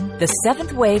the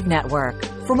Seventh Wave Network.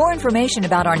 For more information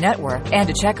about our network and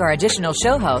to check our additional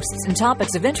show hosts and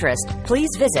topics of interest, please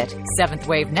visit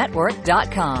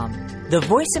seventhwavenetwork.com. The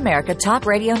Voice America Talk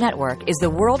Radio Network is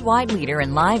the worldwide leader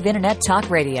in live Internet talk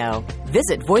radio.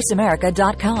 Visit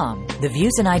voiceamerica.com. The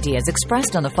views and ideas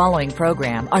expressed on the following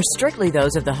program are strictly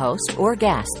those of the host or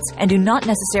guests and do not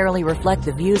necessarily reflect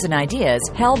the views and ideas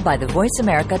held by the Voice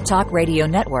America Talk Radio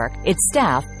Network, its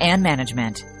staff, and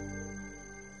management.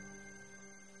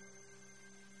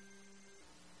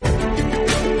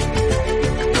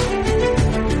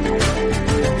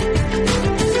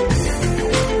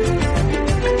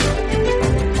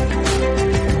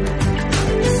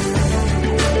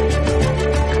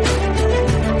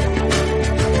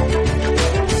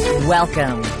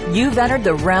 Welcome. You've entered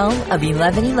the realm of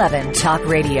 1111 Talk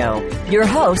Radio. Your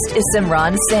host is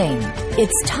Simran Singh.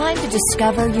 It's time to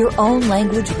discover your own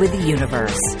language with the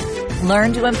universe.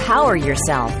 Learn to empower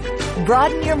yourself,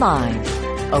 broaden your mind,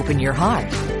 open your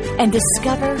heart, and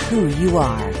discover who you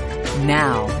are.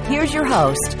 Now, here's your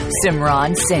host,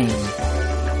 Simran Singh.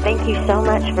 Thank you so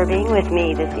much for being with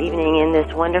me this evening in this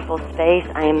wonderful space.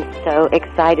 I am so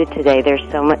excited today. There's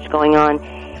so much going on.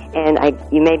 And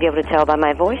you may be able to tell by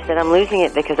my voice that I'm losing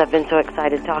it because I've been so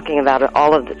excited talking about it,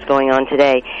 all of that's going on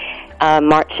today.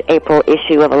 March-April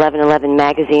issue of 1111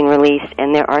 magazine released,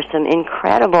 and there are some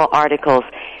incredible articles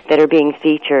that are being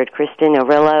featured. Kristen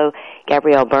Orillo,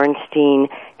 Gabrielle Bernstein,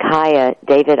 Kaya,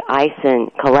 David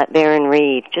Eisen, Colette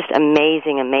Barron-Reed, just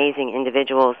amazing, amazing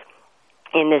individuals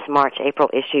in this March-April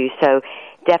issue. So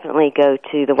definitely go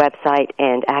to the website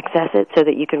and access it so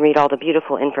that you can read all the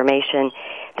beautiful information.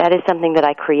 That is something that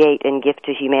I create and gift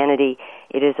to humanity.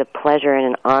 It is a pleasure and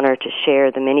an honor to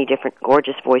share the many different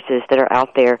gorgeous voices that are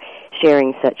out there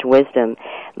sharing such wisdom.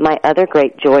 My other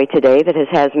great joy today that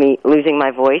has me losing my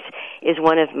voice is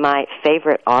one of my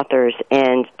favorite authors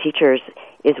and teachers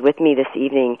is with me this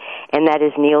evening, and that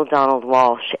is Neale Donald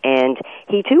Walsch. And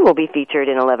he, too, will be featured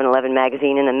in 1111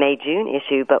 magazine in the May-June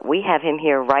issue, but we have him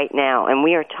here right now, and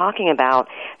we are talking about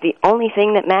the only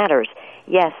thing that matters.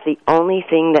 Yes, the only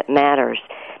thing that matters.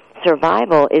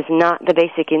 Survival is not the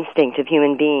basic instinct of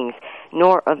human beings,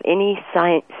 nor of any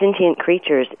sentient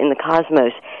creatures in the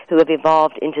cosmos who have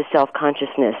evolved into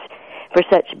self-consciousness. For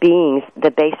such beings, the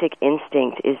basic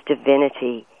instinct is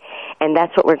divinity. And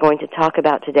that's what we're going to talk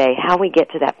about today, how we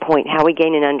get to that point, how we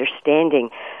gain an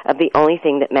understanding of the only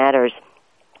thing that matters.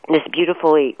 This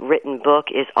beautifully written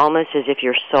book is almost as if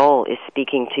your soul is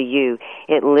speaking to you.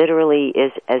 It literally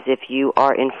is as if you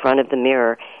are in front of the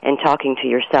mirror and talking to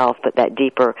yourself, but that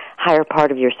deeper, higher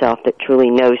part of yourself that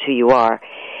truly knows who you are.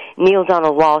 Neale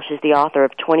Donald Walsch is the author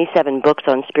of 27 books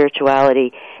on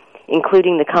spirituality,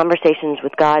 including the Conversations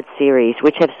with God series,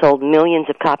 which have sold millions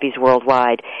of copies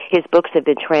worldwide. His books have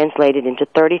been translated into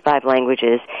 35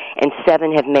 languages, and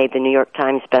 7 have made the New York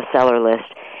Times bestseller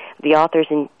list. The author's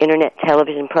internet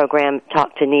television program,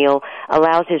 Talk to Neale,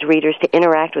 allows his readers to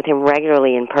interact with him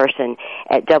regularly in person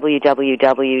at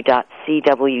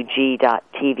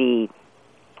www.cwg.tv.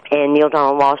 And Neale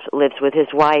Donald Walsch lives with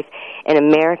his wife, an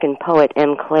American poet,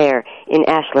 M. Claire, in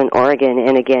Ashland, Oregon.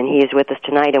 And again, he is with us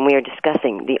tonight, and we are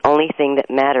discussing The Only Thing That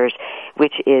Matters,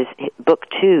 which is Book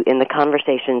 2 in the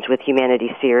Conversations with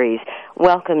Humanity series.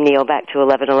 Welcome, Neale, back to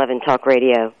 1111 Talk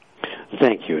Radio.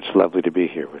 Thank you. It's lovely to be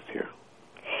here with you.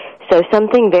 So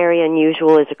something very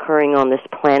unusual is occurring on this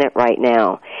planet right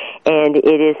now, and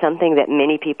it is something that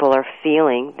many people are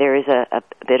feeling. There is a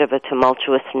bit of a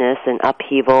tumultuousness and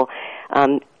upheaval.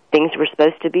 Things were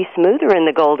supposed to be smoother in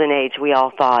the golden age, we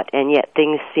all thought, and yet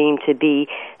things seem to be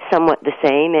somewhat the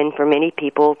same, and for many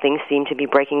people, things seem to be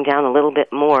breaking down a little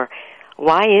bit more.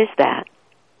 Why is that?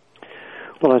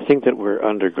 Well, I think that we're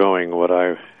undergoing what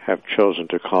I have chosen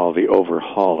to call the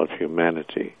overhaul of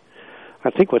humanity. I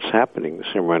think what's happening,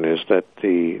 Simran, is that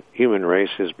the human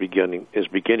race is beginning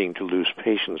to lose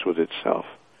patience with itself.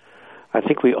 I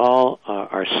think we all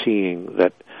are seeing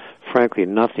that, frankly,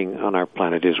 nothing on our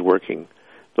planet is working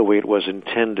the way it was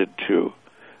intended to.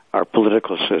 Our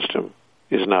political system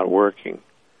is not working.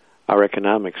 Our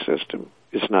economic system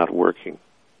is not working.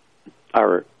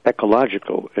 Our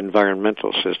ecological,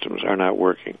 environmental systems are not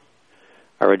working.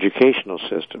 Our educational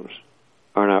systems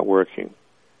are not working.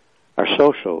 Our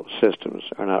social systems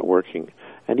are not working.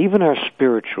 And even our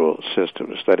spiritual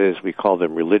systems, that is, we call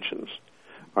them religions,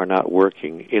 are not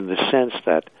working in the sense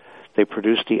that they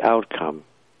produce the outcome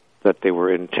that they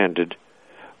were intended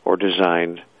or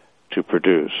designed to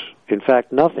produce. In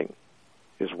fact, nothing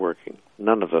is working,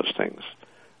 none of those things.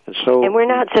 And we're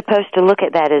not supposed to look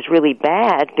at that as really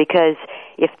bad, because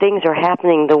if things are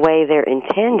happening the way they're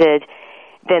intended,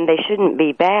 then they shouldn't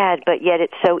be bad, but yet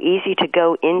it's so easy to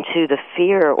go into the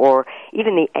fear or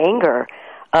even the anger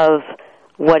of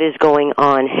what is going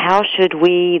on. How should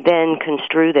we then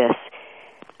construe this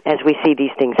as we see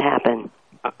these things happen?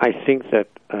 I think that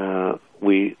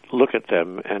we look at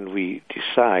them and we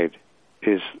decide,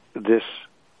 is this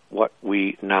what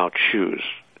we now choose?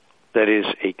 That is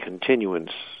a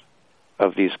continuance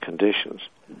of these conditions?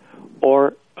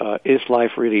 Or is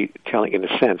life really telling, in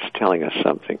a sense, telling us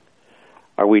something?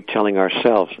 Are we telling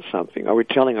ourselves something? Are we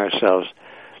telling ourselves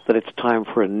that it's time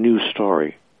for a new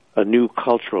story, a new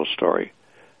cultural story,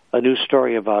 a new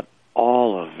story about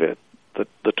all of it,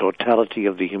 the totality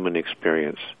of the human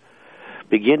experience,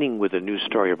 beginning with a new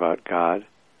story about God,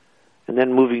 and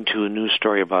then moving to a new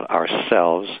story about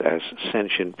ourselves as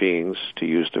sentient beings, to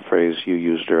use the phrase you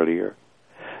used earlier,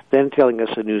 then telling us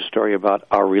a new story about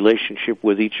our relationship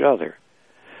with each other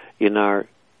in our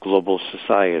global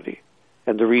society,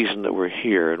 and the reason that we're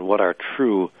here and what our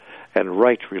true and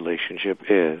right relationship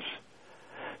is.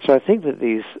 So I think that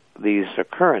these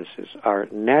occurrences are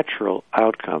natural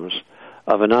outcomes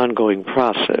of an ongoing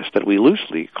process that we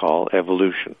loosely call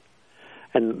evolution.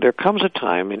 And there comes a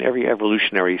time in every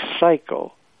evolutionary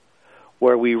cycle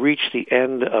where we reach the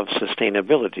end of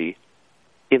sustainability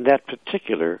in that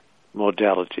particular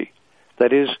modality.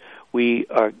 That is, we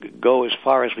go as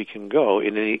far as we can go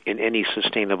in any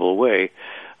sustainable way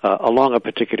along a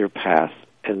particular path.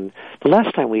 And the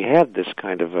last time we had this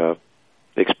kind of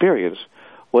experience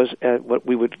was at what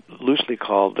we would loosely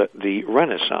call the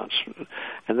Renaissance.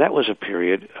 And that was a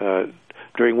period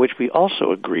during which we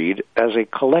also agreed as a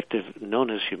collective known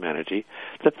as humanity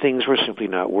that things were simply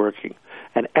not working.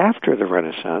 And after the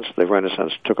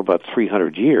Renaissance took about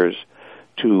 300 years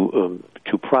to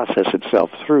process itself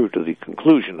through to the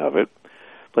conclusion of it.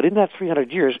 But in that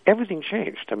 300 years, everything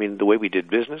changed. I mean, the way we did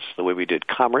business, the way we did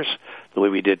commerce, the way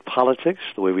we did politics,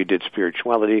 the way we did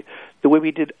spirituality, the way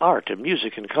we did art and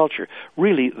music and culture.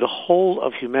 Really, the whole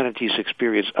of humanity's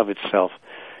experience of itself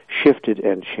shifted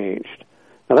and changed.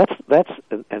 Now,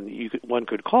 one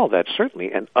could call that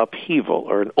certainly an upheaval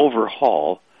or an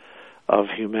overhaul of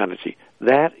humanity.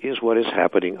 That is what is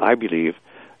happening, I believe,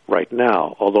 right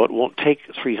now, although it won't take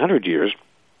 300 years,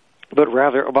 but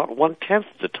rather about 1/10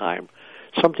 the time.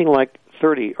 Something like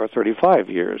 30 or 35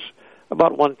 years,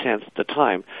 about 1/10 the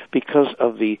time, because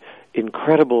of the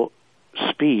incredible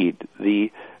speed,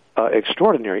 the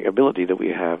extraordinary ability that we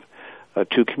have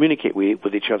to communicate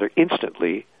with each other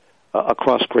instantly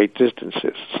across great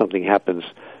distances. Something happens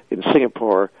in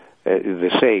Singapore,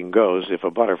 the saying goes, if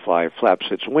a butterfly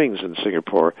flaps its wings in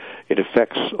Singapore, it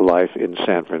affects life in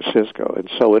San Francisco. And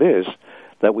so it is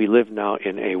that we live now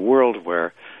in a world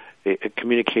where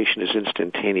communication is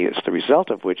instantaneous, the result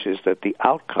of which is that the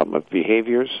outcome of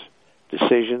behaviors,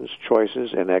 decisions,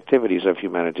 choices, and activities of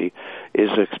humanity is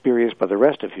experienced by the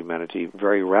rest of humanity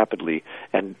very rapidly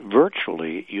and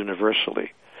virtually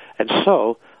universally. And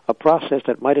so, a process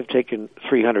that might have taken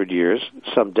 300 years,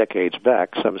 some decades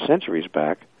back, some centuries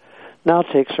back, now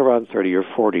takes around 30 or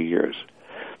 40 years.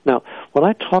 Now, when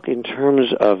I talk in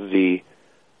terms of the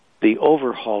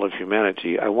overhaul of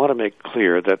humanity, I want to make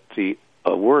clear that the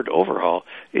word overhaul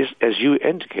is, as you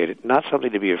indicated, not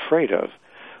something to be afraid of.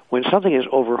 When something is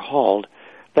overhauled,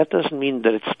 that doesn't mean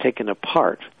that it's taken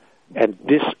apart and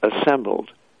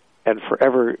disassembled and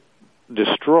forever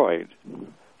destroyed,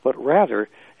 but rather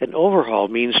an overhaul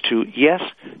means to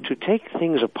take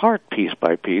things apart piece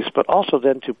by piece, but also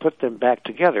then to put them back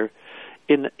together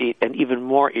in an even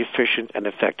more efficient and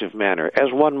effective manner,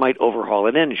 as one might overhaul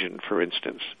an engine, for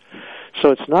instance.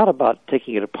 So it's not about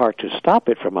taking it apart to stop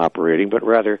it from operating, but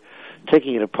rather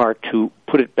taking it apart to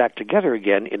put it back together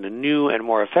again in a new and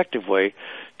more effective way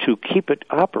to keep it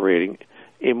operating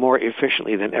more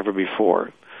efficiently than ever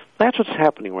before. That's what's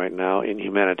happening right now in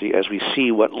humanity as we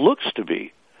see what looks to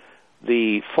be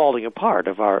the falling apart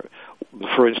of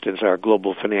for instance, our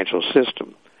global financial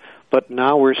system. But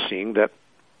now we're seeing that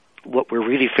what we're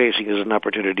really facing is an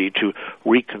opportunity to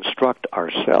reconstruct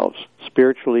ourselves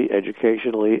spiritually,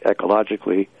 educationally,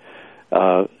 ecologically,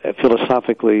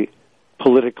 philosophically,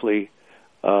 politically,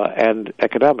 and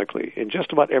economically, in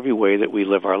just about every way that we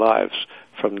live our lives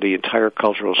from the entire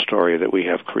cultural story that we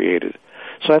have created.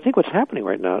 So I think what's happening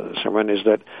right now, Simran, is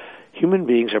that human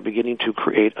beings are beginning to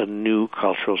create a new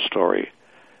cultural story.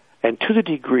 And to the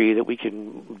degree that we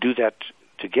can do that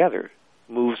together,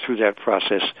 move through that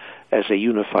process as a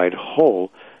unified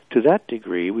whole, to that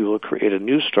degree we will create a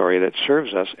new story that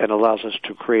serves us and allows us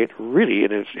to create really,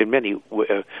 in a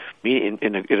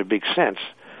big sense,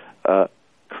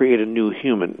 create a new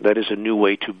human. That is a new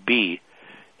way to be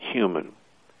human.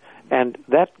 And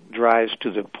that drives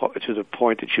to the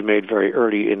point that you made very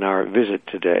early in our visit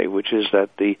today, which is that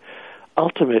the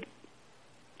ultimate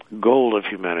goal of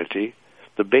humanity,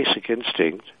 the basic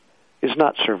instinct, is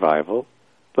not survival,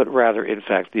 but rather, in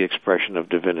fact, the expression of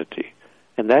divinity.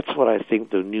 And that's what I think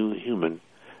the new human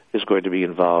is going to be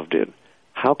involved in.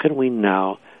 How can we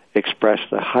now express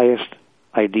the highest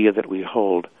idea that we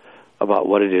hold about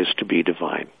what it is to be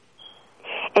divine?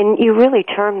 And you really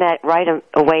term that right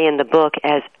away in the book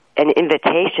as an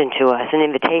invitation to us, an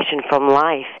invitation from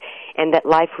life, and that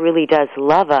life really does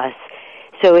love us.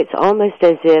 So it's almost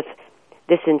as if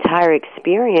this entire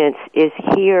experience is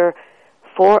here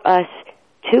for us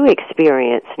to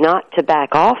experience, not to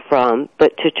back off from,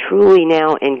 but to truly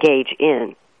now engage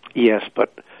in. Yes,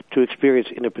 but to experience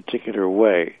in a particular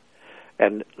way.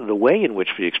 And the way in which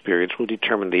we experience will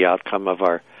determine the outcome of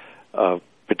our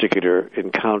particular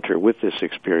encounter with this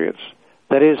experience.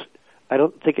 That is, I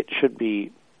don't think it should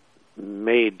be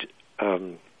made, I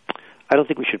don't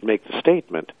think we should make the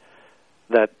statement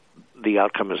that the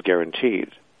outcome is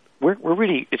guaranteed. We're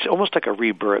really, it's almost like a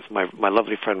rebirth. My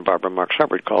lovely friend Barbara Mark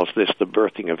Shepard calls this the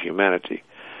birthing of humanity.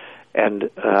 And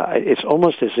it's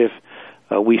almost as if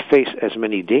we face as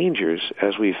many dangers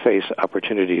as we face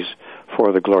opportunities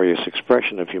for the glorious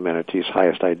expression of humanity's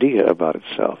highest idea about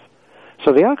itself.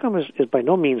 So the outcome is by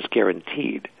no means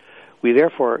guaranteed. We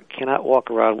therefore cannot walk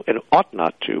around, and ought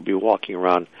not to be walking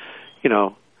around,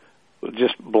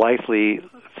 just blithely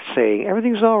saying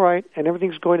everything's all right and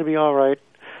everything's going to be all right,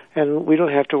 and we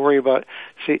don't have to worry about.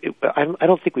 See, I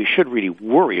don't think we should really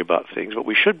worry about things, but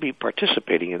we should be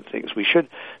participating in things. We should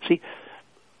see.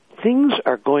 Things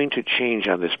are going to change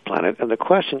on this planet, and the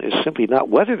question is simply not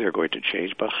whether they're going to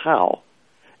change, but how.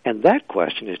 And that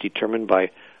question is determined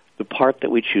by the part that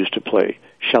we choose to play.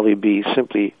 Shall we be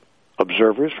simply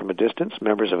observers from a distance,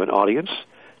 members of an audience,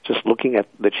 just looking at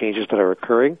the changes that are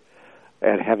occurring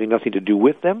and having nothing to do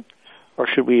with them? Or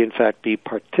should we, in fact, be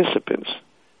participants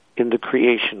in the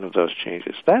creation of those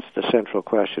changes? That's the central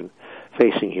question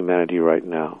facing humanity right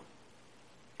now.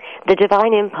 The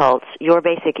divine impulse, your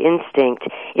basic instinct,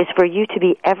 is for you to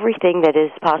be everything that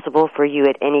is possible for you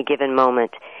at any given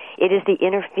moment. It is the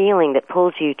inner feeling that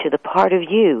pulls you to the part of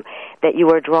you that you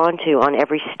are drawn to on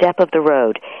every step of the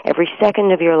road, every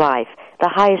second of your life,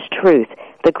 the highest truth,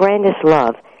 the grandest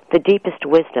love, the deepest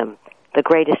wisdom, the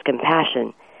greatest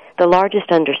compassion, the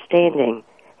largest understanding,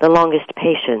 the longest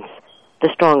patience, the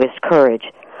strongest courage,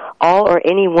 all or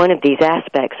any one of these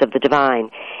aspects of the divine,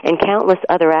 and countless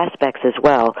other aspects as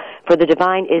well, for the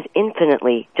divine is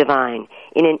infinitely divine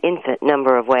in an infinite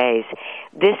number of ways.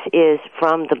 This is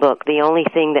from the book, The Only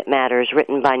Thing That Matters,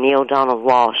 written by Neale Donald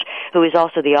Walsch, who is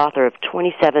also the author of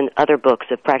 27 other books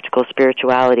of practical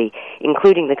spirituality,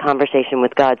 including the Conversation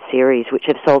with God series, which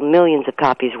have sold millions of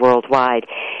copies worldwide.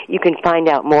 You can find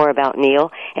out more about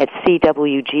Neale at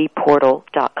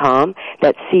cwgportal.com.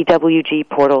 That's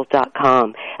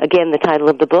cwgportal.com. Again, the title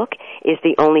of the book is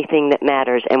The Only Thing That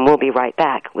Matters, and we'll be right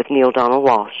back with Neale Donald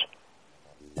Walsch.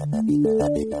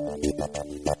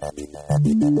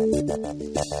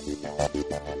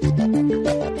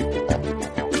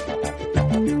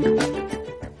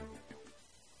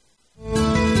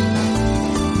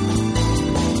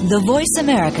 The Voice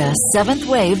America 7th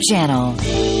Wave Channel.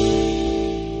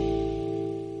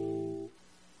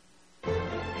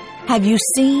 Have you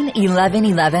seen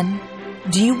 1111?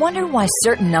 Do you wonder why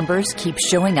certain numbers keep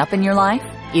showing up in your life?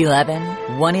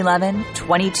 11, 111,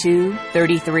 22,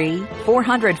 33,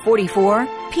 444.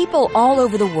 People all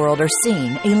over the world are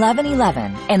seeing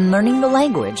 1111 and learning the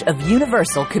language of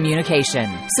universal communication.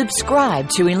 Subscribe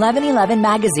to 1111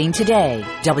 Magazine today.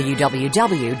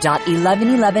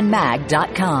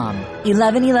 www.1111mag.com.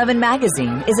 1111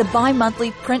 Magazine is a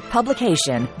bi-monthly print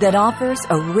publication that offers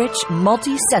a rich,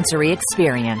 multi-sensory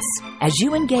experience. As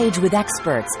you engage with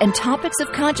experts and topics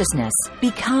of consciousness,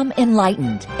 become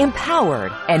enlightened,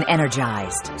 empowered, and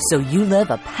energized, so you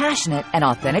live a passionate and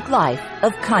authentic life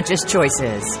of conscious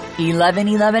choices.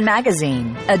 1111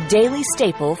 Magazine, a daily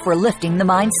staple for lifting the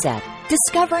mindset,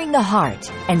 discovering the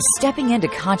heart, and stepping into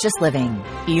conscious living.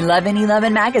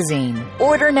 1111 Magazine.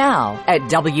 Order now at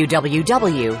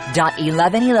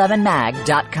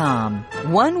www.1111mag.com.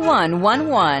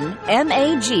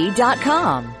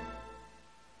 1111mag.com.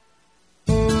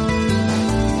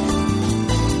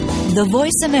 The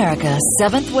Voice America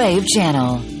 7th Wave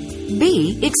Channel.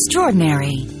 Be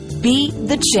extraordinary. Be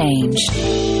the change.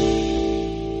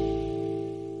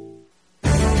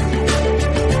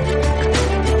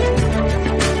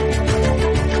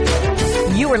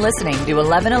 You are listening to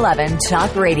 1111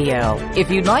 Talk Radio. If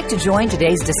you'd like to join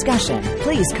today's discussion,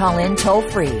 please call in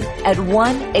toll-free at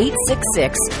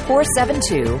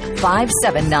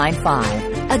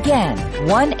 1-866-472-5795. Again,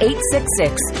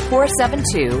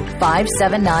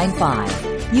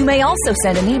 1-866-472-5795. You may also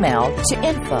send an email to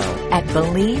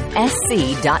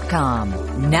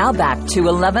info@believesc.com. Now back to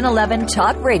 1111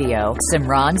 Talk Radio,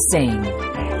 Simran Singh.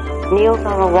 Neale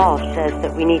Donald Walsch says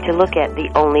that we need to look at the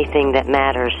only thing that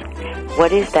matters.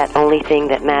 What is that only thing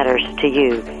that matters to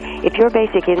you? If your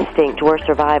basic instinct were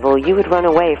survival, you would run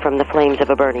away from the flames of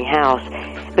a burning house,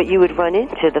 but you would run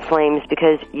into the flames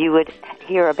because you would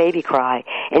hear a baby cry,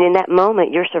 and in that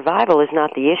moment, your survival is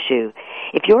not the issue.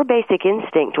 If your basic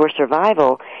instinct were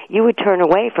survival, you would turn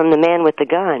away from the man with the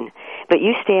gun, but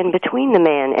you stand between the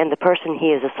man and the person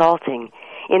he is assaulting.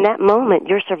 In that moment,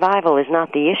 your survival is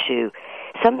not the issue.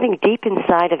 Something deep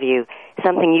inside of you,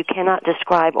 something you cannot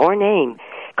describe or name,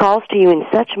 calls to you in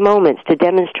such moments to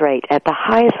demonstrate at the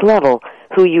highest level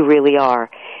who you really are.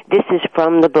 This is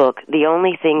from the book, The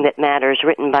Only Thing That Matters,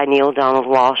 written by Neale Donald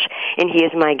Walsch, and he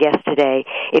is my guest today.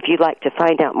 If you'd like to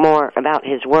find out more about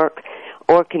his work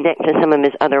or connect to some of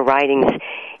his other writings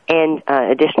and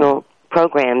additional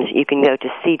programs, you can go to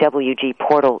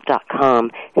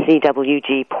cwgportal.com,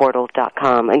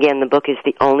 cwgportal.com. Again, the book is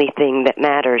The Only Thing That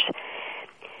Matters.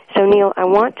 So, Neale, I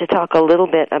want to talk a little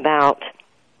bit about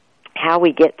how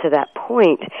we get to that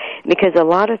point, because a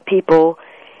lot of people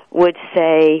would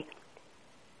say,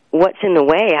 what's in the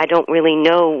way? I don't really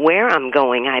know where I'm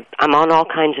going. I'm on all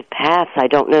kinds of paths. I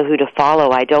don't know who to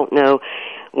follow. I don't know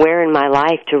where in my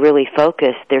life to really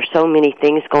focus. There's so many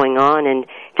things going on, and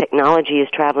technology is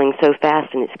traveling so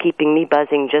fast, and it's keeping me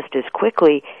buzzing just as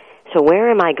quickly. So where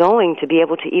am I going to be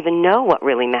able to even know what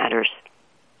really matters?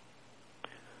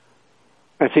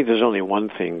 I think there's only one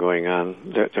thing going on.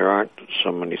 There aren't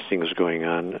so many things going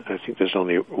on. I think there's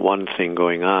only one thing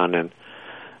going on, and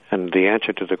the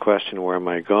answer to the question, where am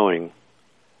I going,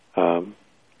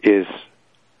 is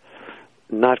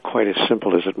not quite as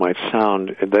simple as it might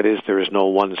sound. That is, there is no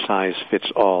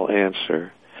one-size-fits-all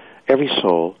answer. Every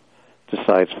soul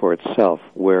decides for itself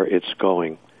where it's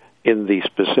going in the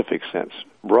specific sense.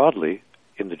 Broadly,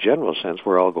 in the general sense,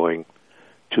 we're all going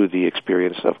to the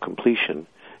experience of completion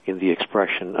in the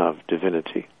expression of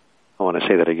divinity. I want to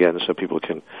say that again so people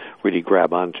can really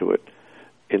grab onto it.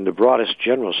 In the broadest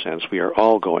general sense, we are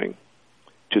all going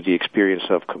to the experience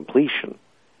of completion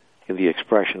in the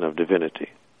expression of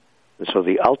divinity. And so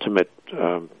the ultimate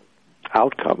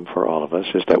outcome for all of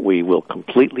us is that we will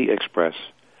completely express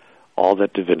all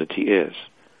that divinity is.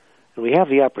 And we have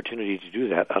the opportunity to do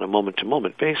that on a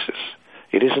moment-to-moment basis.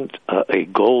 It isn't a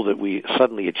goal that we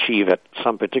suddenly achieve at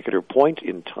some particular point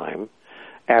in time,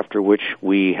 after which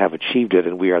we have achieved it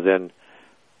and we are then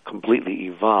completely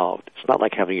evolved. It's not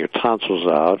like having your tonsils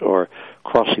out or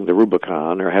crossing the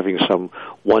Rubicon or having some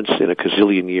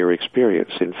once-in-a-gazillion-year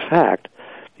experience. In fact,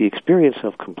 the experience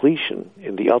of completion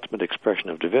in the ultimate expression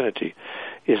of divinity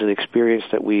is an experience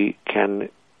that we can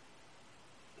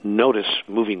notice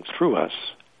moving through us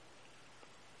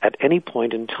at any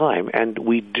point in time, and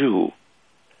we do.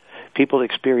 People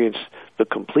experience the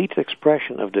complete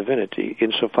expression of divinity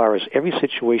insofar as every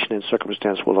situation and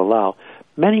circumstance will allow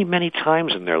many, many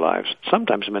times in their lives,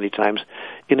 sometimes many times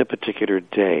in a particular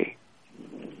day.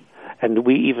 And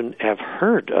we even have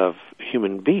heard of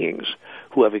human beings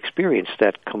who have experienced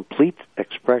that complete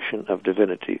expression of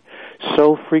divinity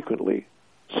so frequently,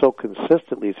 so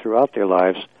consistently throughout their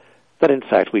lives, that in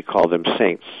fact we call them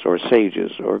saints or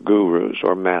sages or gurus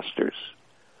or masters.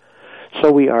 So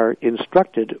we are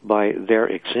instructed by their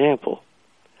example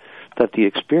that the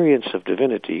experience of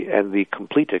divinity and the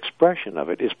complete expression of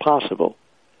it is possible.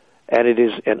 And it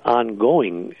is an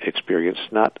ongoing experience,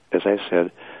 not, as I said,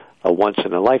 a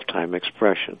once-in-a-lifetime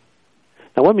expression.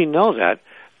 Now, when we know that,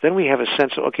 then we have a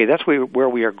sense of, okay, that's where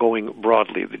we are going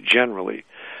broadly, generally.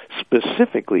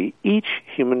 Specifically, each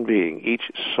human being,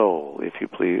 each soul, if you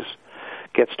please,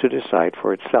 gets to decide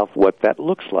for itself what that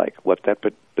looks like, what that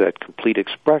complete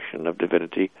expression of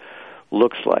divinity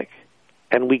looks like.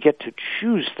 And we get to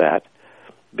choose that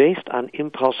based on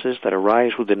impulses that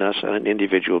arise within us on an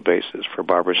individual basis. For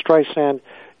Barbra Streisand,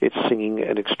 it's singing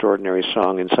an extraordinary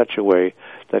song in such a way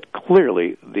that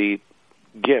clearly the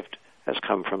gift has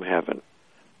come from heaven.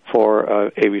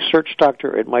 For a research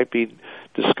doctor, it might be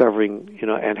discovering,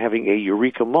 and having a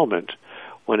eureka moment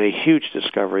when a huge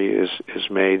discovery is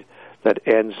made that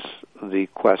ends the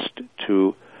quest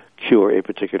to cure a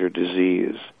particular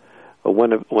disease.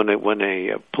 When a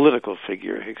political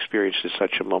figure experiences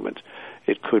such a moment,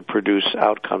 it could produce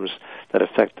outcomes that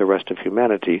affect the rest of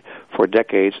humanity for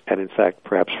decades and, in fact,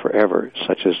 perhaps forever,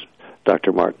 such as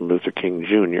Dr. Martin Luther King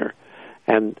Jr.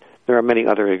 And there are many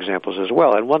other examples as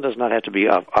well. And one does not have to be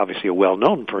obviously a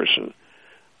well-known person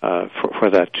for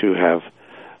that to have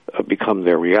become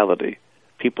their reality.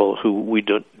 People who we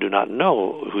do not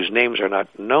know, whose names are not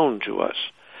known to us,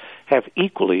 have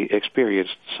equally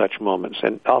experienced such moments,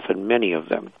 and often many of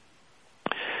them.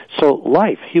 So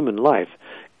life, human life,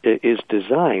 is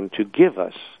designed to give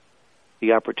us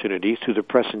the opportunity through the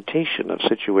presentation of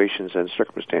situations and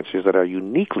circumstances that are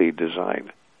uniquely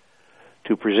designed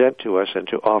to present to us and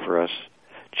to offer us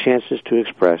chances to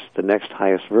express the next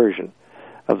highest version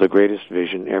of the greatest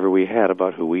vision ever we had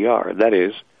about who we are. That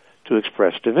is, to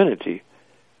express divinity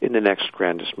in the next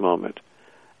grandest moment.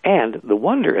 And the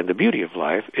wonder and the beauty of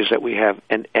life is that we have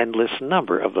an endless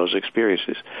number of those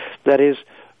experiences. That is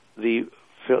the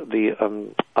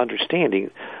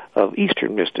understanding of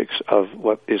Eastern mystics of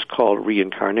what is called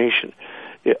reincarnation.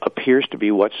 It appears to be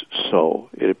what's so.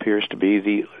 It appears to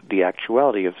be the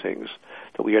actuality of things.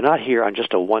 That we are not here on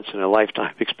just a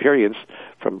once-in-a-lifetime experience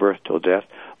from birth till death,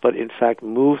 but in fact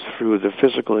move through the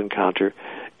physical encounter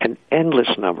an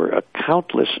endless number, a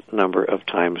countless number of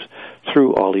times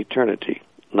through all eternity.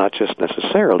 Not just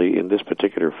necessarily in this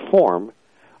particular form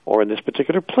or in this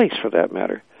particular place for that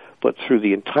matter, but through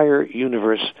the entire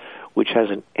universe, which has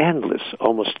an endless,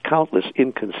 almost countless,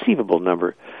 inconceivable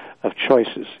number of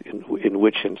choices in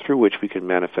which and through which we can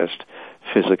manifest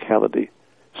physicality,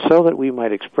 so that we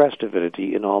might express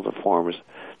divinity in all the forms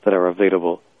that are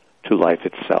available to life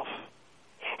itself.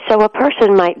 So a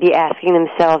person might be asking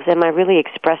themselves, am I really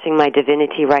expressing my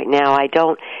divinity right now? I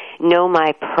don't know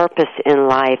my purpose in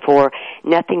life, or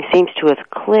nothing seems to have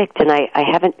clicked, and I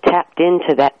haven't tapped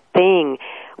into that thing,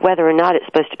 whether or not it's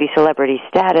supposed to be celebrity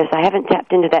status. I haven't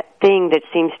tapped into that thing that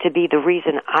seems to be the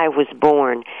reason I was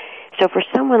born. So for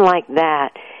someone like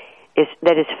that is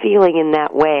feeling in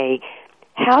that way,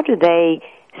 how do they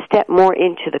step more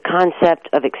into the concept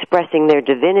of expressing their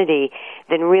divinity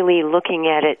than really looking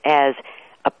at it as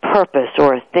a purpose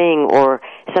or a thing or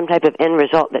some type of end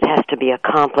result that has to be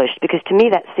accomplished? Because to me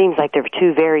that seems like they're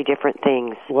two very different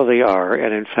things. Well, they are,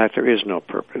 and in fact there is no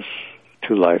purpose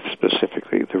to life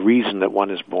specifically. The reason that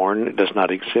one is born does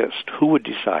not exist. Who would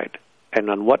decide? And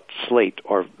on what slate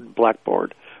or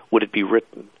blackboard would it be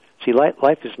written? See,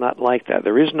 life is not like that.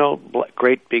 There is no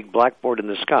great big blackboard in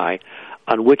the sky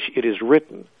on which it is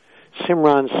written.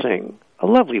 Simran Singh, a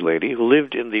lovely lady who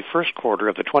lived in the first quarter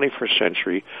of the 21st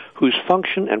century, whose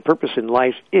function and purpose in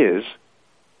life is,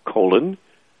 and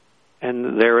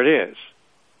there it is.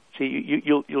 See,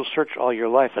 you'll search all your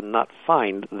life and not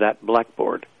find that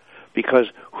blackboard, because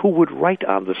who would write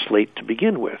on the slate to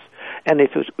begin with? And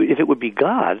if it would be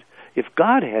God, if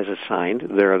God has assigned,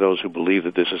 there are those who believe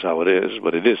that this is how it is,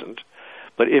 but it isn't.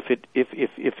 But if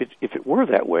it were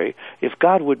that way, if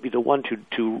God would be the one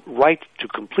to write, to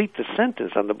complete the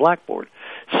sentence on the blackboard,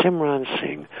 Simran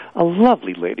Singh, a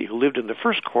lovely lady who lived in the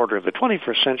first quarter of the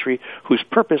 21st century, whose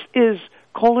purpose is,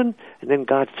 and then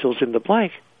God fills in the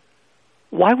blank.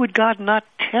 Why would God not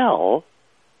tell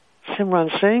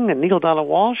Simran Singh and Neale Donald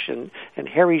Walsch and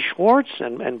Harry Schwartz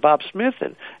and Bob Smith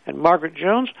and Margaret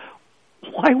Jones?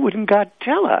 Why wouldn't God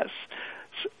tell us?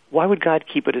 Why would God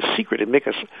keep it a secret and make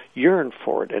us yearn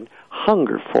for it and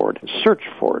hunger for it and search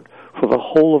for it for the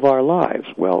whole of our lives?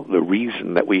 Well, the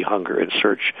reason that we hunger and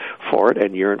search for it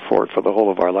and yearn for it for the whole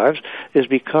of our lives is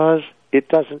because it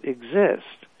doesn't exist.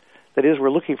 That is, we're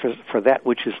looking for that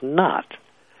which is not.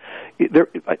 There,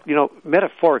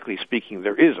 metaphorically speaking,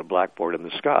 there is a blackboard in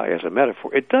the sky as a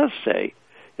metaphor. It does say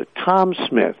that Tom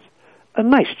Smith, a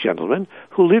nice gentleman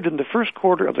who lived in the first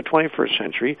quarter of the 21st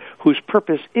century, whose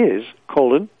purpose is,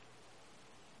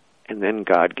 and then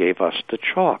God gave us the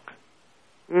chalk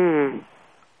and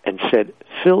said,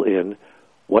 fill in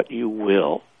what you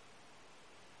will.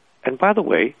 And by the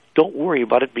way, don't worry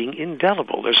about it being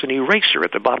indelible. There's an eraser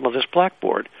at the bottom of this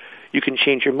blackboard. You can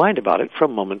change your mind about it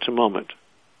from moment to moment,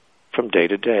 from day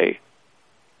to day,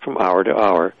 from hour to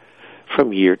hour,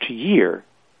 from year to year,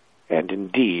 and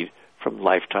indeed from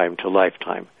lifetime to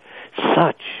lifetime.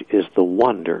 Such is the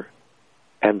wonder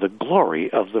and the glory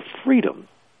of the freedom.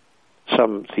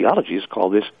 Some theologies call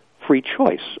this free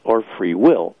choice or free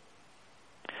will.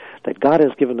 That God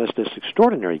has given us this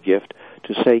extraordinary gift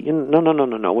to say,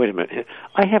 no, wait a minute.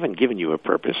 I haven't given you a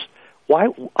purpose.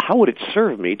 How would it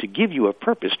serve me to give you a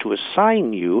purpose, to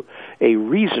assign you a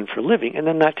reason for living, and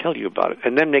then not tell you about it,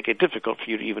 and then make it difficult for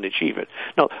you to even achieve it?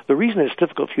 No, the reason it's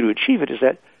difficult for you to achieve it is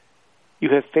that you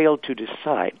have failed to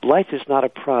decide. Life is not a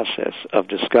process of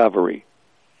discovery.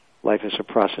 Life is a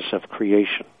process of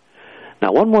creation.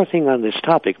 Now, one more thing on this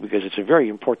topic, because it's a very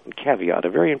important caveat, a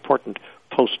very important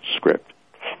postscript.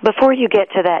 Before you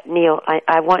get to that, Neale,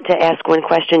 I want to ask one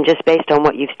question just based on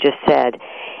what you've just said.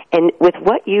 And with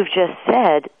what you've just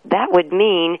said, that would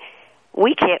mean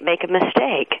we can't make a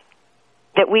mistake,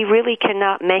 that we really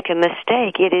cannot make a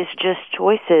mistake. It is just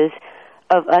choices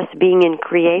of us being in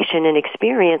creation and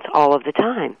experience all of the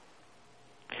time.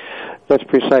 That's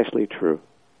precisely true.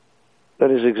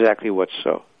 That is exactly what's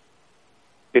so.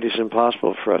 It is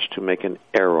impossible for us to make an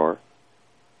error,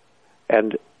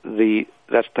 and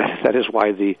that is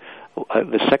why the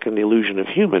second illusion of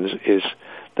humans is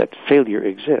that failure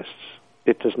exists.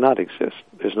 It does not exist.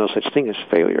 There's no such thing as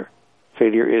failure.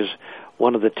 Failure is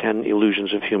one of the 10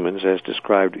 illusions of humans, as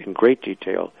described in great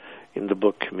detail in the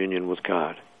book Communion with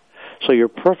God. So you're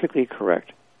perfectly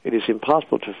correct. It is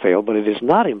impossible to fail, but it is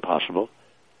not impossible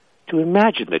to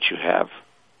imagine that you have.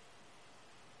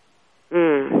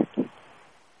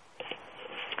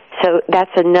 So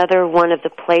that's another one of the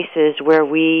places where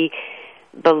we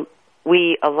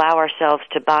allow ourselves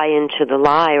to buy into the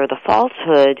lie or the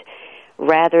falsehood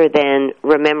rather than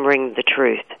remembering the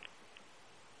truth.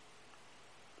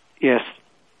 Yes,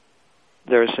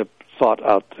 there's a thought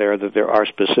out there that there are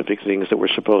specific things that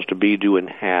we're supposed to be, do, and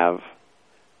have,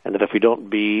 and that if we don't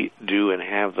be, do, and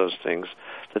have those things,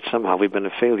 that somehow we've been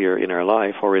a failure in our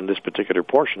life or in this particular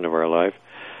portion of our life,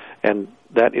 and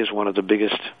that is one of the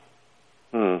biggest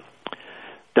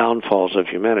downfalls of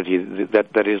humanity.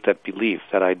 That is that belief,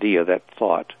 that idea, that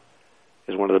thought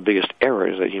is one of the biggest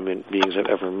errors that human beings have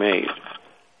ever made.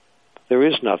 There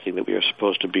is nothing that we are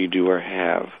supposed to be, do, or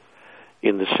have,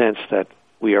 in the sense that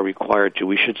we are required to.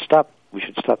 We should stop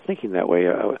thinking that way.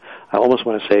 I almost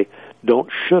want to say, don't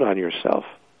should on yourself.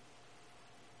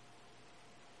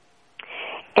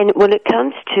 And when it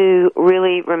comes to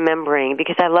really remembering,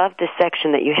 because I love this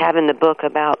section that you have in the book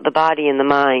about the body and the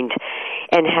mind,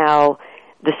 and how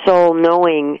the soul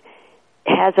knowing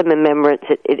has a remembrance.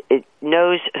 It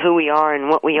knows who we are and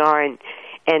what we are, and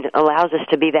allows us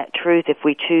to be that truth if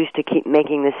we choose to keep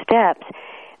making the steps.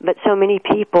 But so many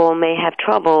people may have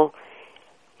trouble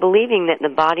believing that the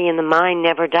body and the mind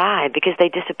never die because they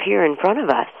disappear in front of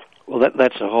us. Well,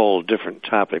 that's a whole different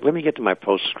topic. Let me get to my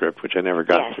postscript, which I never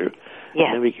got to. Yes.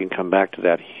 And then we can come back to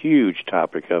that huge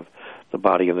topic of the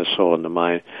body and the soul and the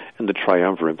mind and the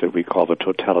triumvirate that we call the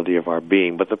totality of our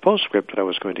being. But the postscript that I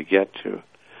was going to get to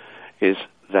is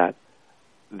that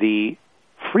the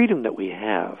freedom that we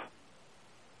have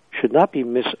should not be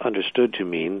misunderstood to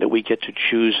mean that we get to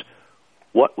choose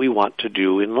what we want to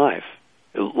do in life.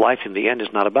 Life, in the end,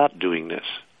 is not about doing this.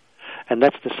 And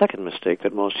that's the second mistake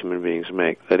that most human beings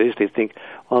make. That is, they think,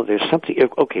 well, there's something,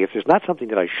 okay, if there's not something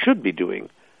that I should be doing,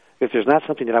 if there's not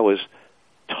something that I was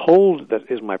told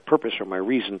that is my purpose or my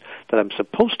reason that I'm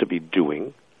supposed to be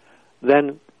doing,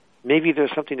 then maybe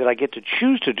there's something that I get to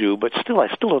choose to do, but I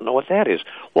still don't know what that is.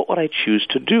 What would I choose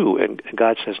to do? And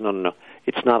God says, no,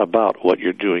 it's not about what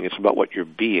you're doing, it's about what you're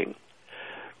being.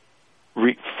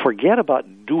 Forget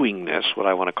about doing this, what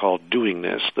I want to call doing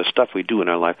this, the stuff we do in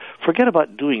our life. Forget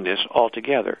about doing this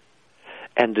altogether,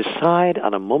 and decide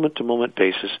on a moment-to-moment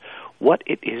basis what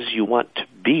it is you want to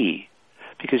be,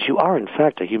 because you are, in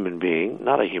fact, a human being,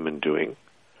 not a human doing.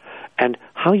 And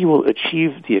how you will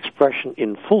achieve the expression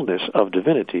in fullness of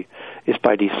divinity is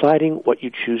by deciding what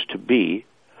you choose to be,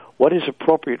 what is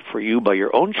appropriate for you by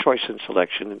your own choice and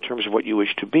selection in terms of what you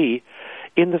wish to be,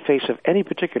 in the face of any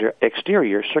particular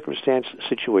exterior circumstance,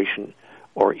 situation,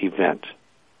 or event.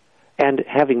 And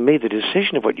having made the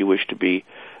decision of what you wish to be,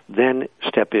 then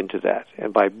step into that.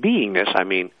 And by beingness, I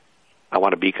mean, I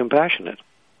want to be compassionate,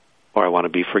 or I want to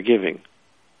be forgiving,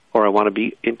 or I want to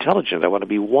be intelligent, I want to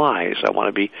be wise, I want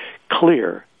to be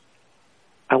clear,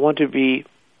 I want to be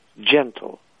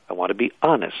gentle, I want to be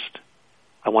honest,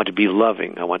 I want to be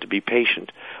loving, I want to be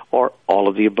patient, or all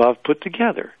of the above put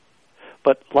together.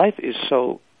 But life is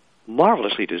so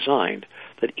marvelously designed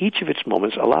that each of its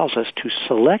moments allows us to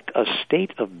select a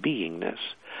state of beingness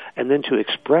and then to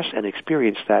express and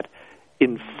experience that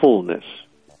in fullness,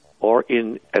 or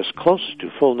in as close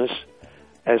to fullness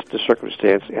as the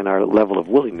circumstance and our level of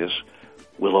willingness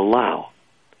will allow.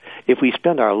 If we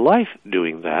spend our life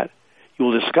doing that, you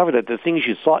will discover that the things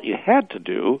you thought you had to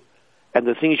do and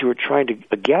the things you were trying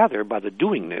to gather by the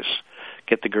doingness,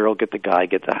 get the girl, get the guy,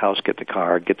 get the house, get the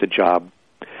car, get the job,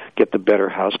 get the better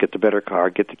house, get the better car,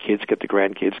 get the kids, get the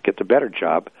grandkids, get the better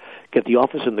job, get the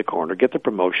office in the corner, get the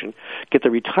promotion, get the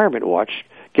retirement watch,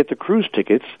 get the cruise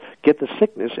tickets, get the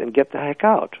sickness, and get the heck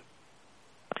out.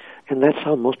 And that's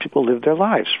how most people live their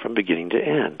lives from beginning to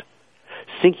end,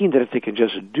 thinking that if they can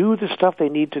just do the stuff they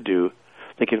need to do,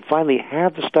 they can finally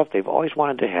have the stuff they've always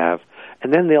wanted to have,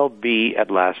 and then they'll be,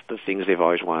 at last, the things they've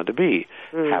always wanted to be,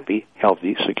 happy,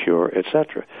 healthy, secure,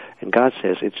 etc. And God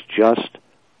says it's just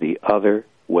the other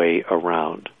way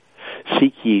around.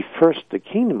 Seek ye first the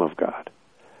kingdom of God,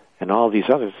 and all these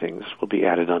other things will be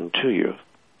added unto you.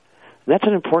 And that's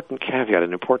an important caveat,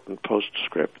 an important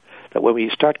postscript, that when we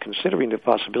start considering the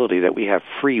possibility that we have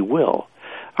free will,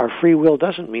 our free will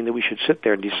doesn't mean that we should sit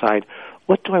there and decide,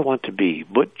 what do I want to be?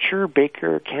 Butcher,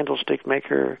 baker, candlestick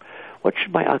maker? What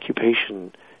should my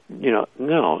occupation? No,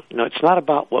 it's not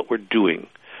about what we're doing.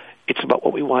 It's about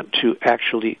what we want to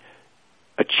actually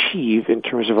achieve in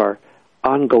terms of our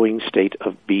ongoing state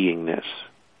of beingness.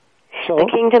 So,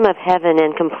 the kingdom of heaven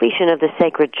and completion of the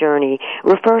sacred journey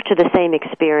refer to the same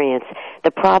experience.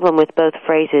 The problem with both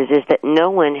phrases is that no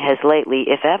one has lately,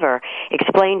 if ever,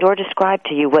 explained or described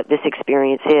to you what this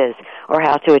experience is or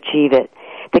how to achieve it.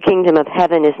 The kingdom of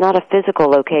heaven is not a physical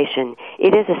location.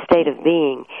 It is a state of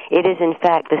being. It is, in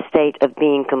fact, the state of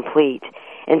being complete.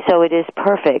 And so it is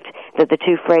perfect that the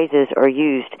two phrases are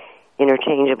used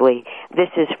interchangeably.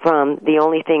 This is from The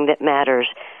Only Thing That Matters,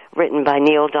 written by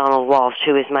Neale Donald Walsch,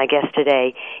 who is my guest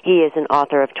today. He is an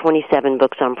author of 27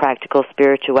 books on practical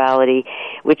spirituality,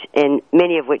 and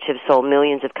many of which have sold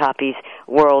millions of copies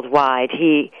worldwide.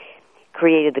 He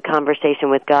created the Conversation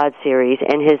with God series,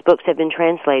 and his books have been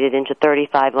translated into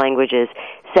 35 languages,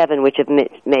 7 which have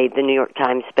made the New York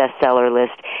Times bestseller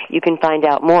list. You can find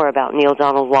out more about Neale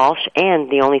Donald Walsch and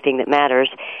The Only Thing That Matters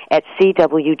at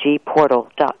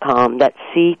cwgportal.com. That's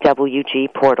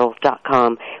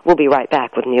cwgportal.com. We'll be right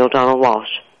back with Neale Donald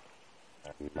Walsch.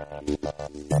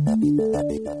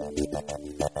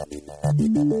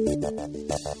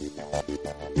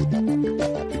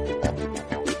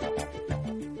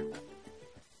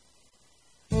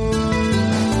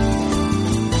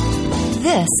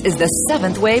 This is the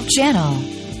Seventh Wave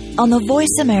Channel on the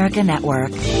Voice America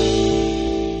Network.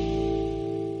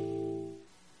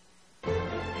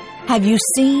 Have you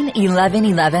seen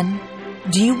 1111?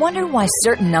 Do you wonder why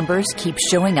certain numbers keep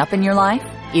showing up in your life?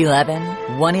 11,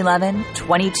 111,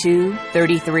 22,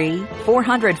 33,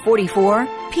 444.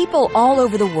 People all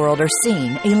over the world are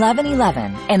seeing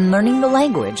 1111 and learning the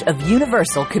language of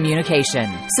universal communication.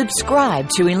 Subscribe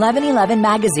to 1111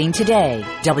 Magazine today.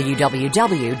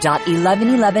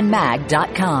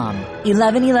 www.1111mag.com.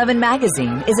 1111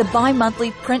 Magazine is a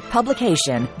bi-monthly print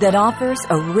publication that offers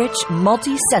a rich,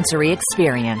 multi-sensory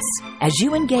experience. As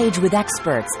you engage with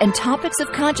experts and topics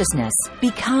of consciousness,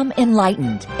 become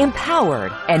enlightened,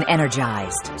 empowered, and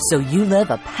energized, so you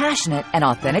live a passionate and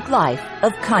authentic life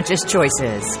of conscious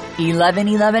choices.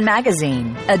 1111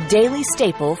 Magazine, a daily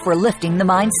staple for lifting the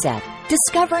mindset,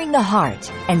 discovering the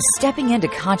heart, and stepping into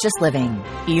conscious living.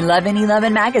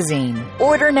 1111 Magazine.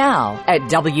 Order now at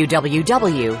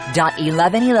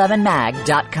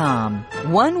www.1111mag.com.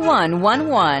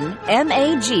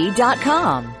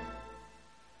 1111mag.com.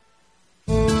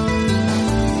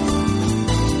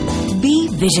 Be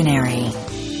visionary.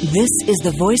 This is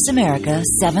the Voice America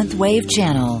 7th Wave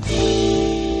Channel.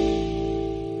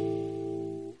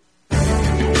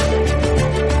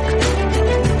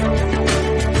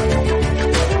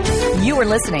 You are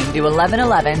listening to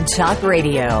 1111 Talk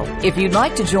Radio. If you'd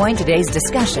like to join today's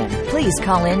discussion, please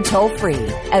call in toll-free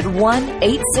at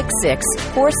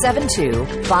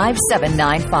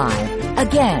 1-866-472-5795.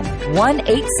 Again,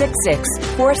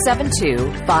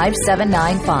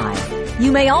 1-866-472-5795.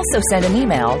 You may also send an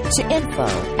email to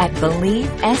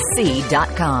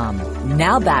info@believesc.com.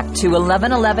 Now back to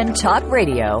 1111 Talk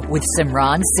Radio with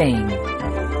Simran Singh.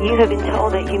 You have been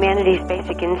told that humanity's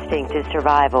basic instinct is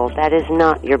survival. That is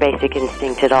not your basic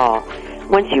instinct at all.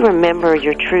 Once you remember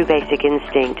your true basic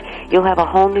instinct, you'll have a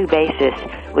whole new basis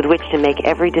with which to make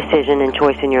every decision and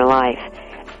choice in your life.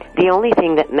 The Only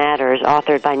Thing That Matters,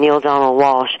 authored by Neale Donald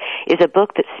Walsch, is a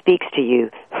book that speaks to you,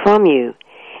 from you.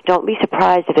 Don't be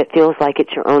surprised if it feels like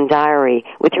it's your own diary,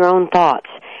 with your own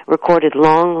thoughts, recorded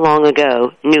long, long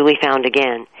ago, newly found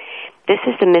again. This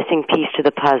is the missing piece to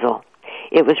the puzzle.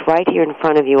 It was right here in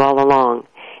front of you all along,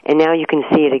 and now you can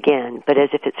see it again, but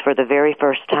as if it's for the very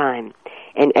first time,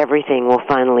 and everything will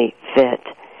finally fit.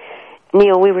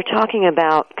 Neale, we were talking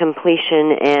about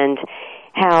completion and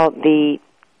how the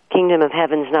kingdom of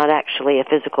heaven's not actually a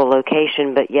physical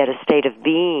location, but yet a state of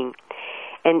being.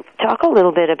 And talk a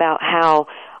little bit about how,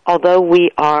 although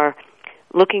we are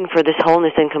looking for this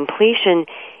wholeness and completion,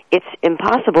 it's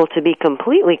impossible to be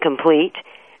completely complete,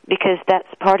 because that's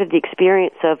part of the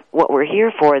experience of what we're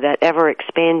here for, that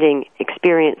ever-expanding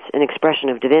experience and expression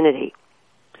of divinity.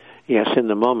 Yes, in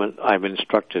the moment, I'm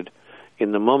instructed,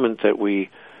 in the moment that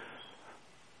we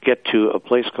get to a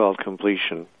place called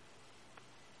completion,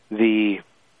 the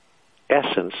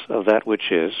essence of that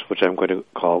which is, which I'm going to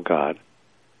call God,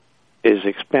 is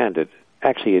expanded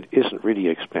actually it isn't really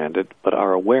expanded, but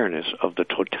our awareness of the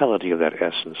totality of that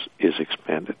essence is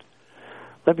expanded.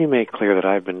 Let me make clear that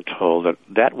I've been told that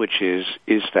that which is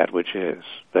that which is.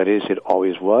 That is, it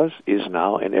always was, is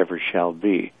now, and ever shall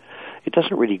be. It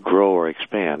doesn't really grow or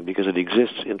expand because it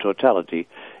exists in totality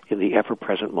in the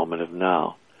ever-present moment of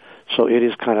now. So it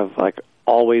is kind of like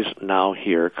always now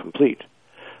here complete.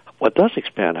 What does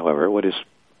expand, however, what is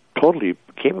totally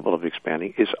capable of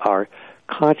expanding is our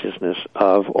consciousness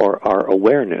of or our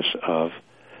awareness of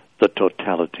the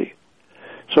totality.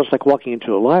 So it's like walking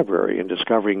into a library and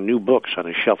discovering new books on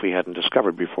a shelf we hadn't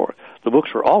discovered before. The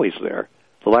books were always there.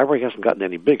 The library hasn't gotten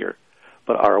any bigger,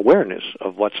 but our awareness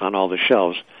of what's on all the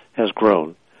shelves has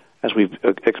grown as we've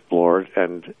explored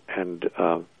and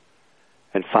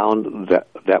found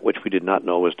that which we did not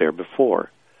know was there before.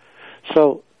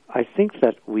 So I think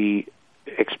that we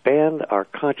expand our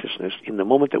consciousness in the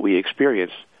moment that we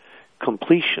experience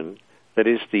completion, that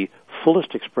is the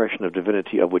fullest expression of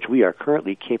divinity of which we are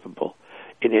currently capable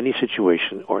in any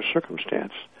situation or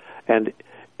circumstance. And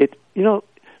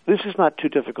this is not too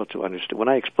difficult to understand. When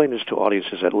I explain this to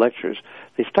audiences at lectures,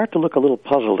 they start to look a little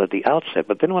puzzled at the outset,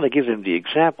 but then when I give them the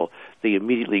example, they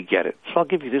immediately get it. So I'll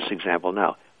give you this example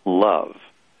now. Love.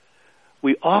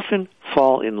 We often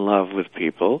fall in love with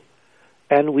people,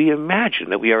 and we imagine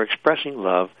that we are expressing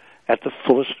love at the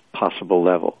fullest possible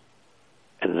level.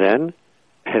 And then,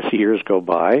 as years go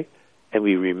by, and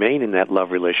we remain in that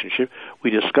love relationship,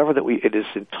 we discover that it is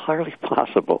entirely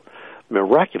possible,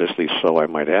 miraculously so, I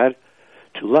might add,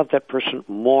 to love that person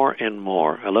more and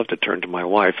more. I love to turn to my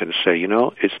wife and say,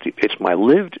 it's my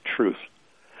lived truth,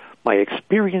 my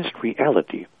experienced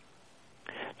reality,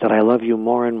 that I love you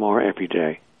more and more every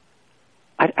day.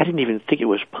 I didn't even think it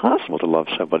was possible to love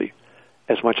somebody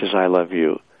as much as I love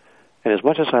you. And as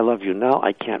much as I love you now,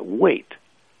 I can't wait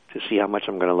to see how much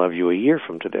I'm going to love you a year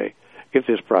from today if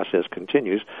this process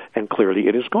continues, and clearly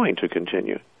it is going to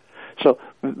continue. So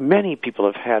most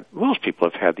people have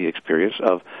had the experience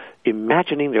of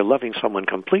imagining they're loving someone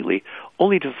completely,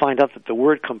 only to find out that the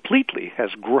word completely has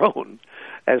grown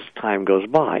as time goes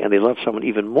by, and they love someone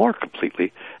even more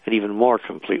completely and even more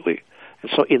completely.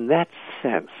 And so in that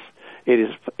sense, it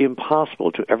is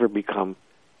impossible to ever become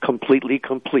completely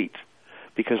complete,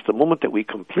 because the moment that we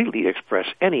completely express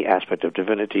any aspect of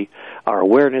divinity, our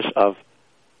awareness of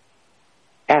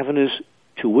avenues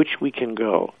to which we can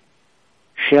go,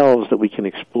 shelves that we can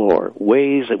explore,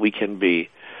 ways that we can be,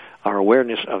 our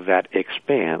awareness of that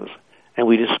expands, and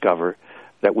we discover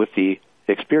that with the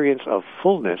experience of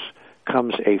fullness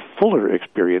comes a fuller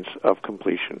experience of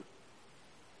completion.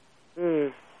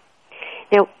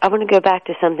 Now, I want to go back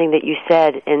to something that you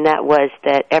said, and that was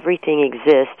that everything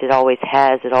exists, it always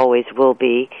has, it always will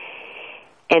be.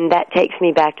 And that takes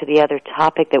me back to the other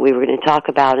topic that we were going to talk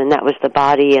about, and that was the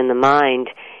body and the mind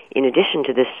in addition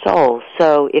to the soul.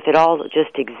 So if it all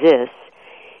just exists,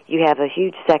 you have a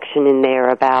huge section in there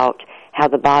about how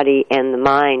the body and the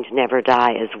mind never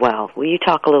die as well. Will you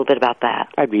talk a little bit about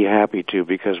that? I'd be happy to,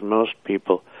 because most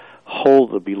people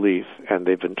hold the belief, and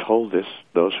they've been told this,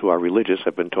 those who are religious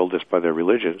have been told this by their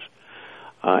religions,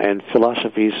 and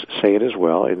philosophies say it as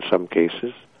well in some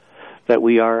cases, that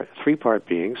we are three-part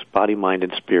beings, body, mind,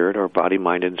 and spirit, or body,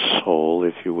 mind, and soul,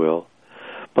 if you will.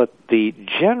 But the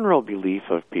general belief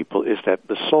of people is that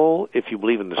the soul, if you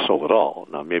believe in the soul at all,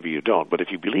 now maybe you don't, but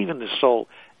if you believe in the soul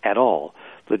at all,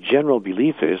 the general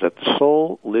belief is that the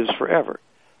soul lives forever,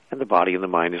 and the body and the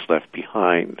mind is left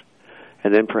behind.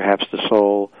 And then perhaps the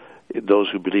soul, those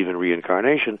who believe in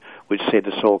reincarnation, would say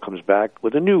the soul comes back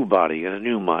with a new body and a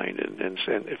new mind, and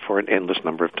for an endless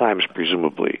number of times,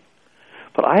 presumably.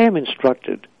 But I am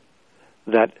instructed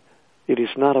that it is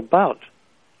not about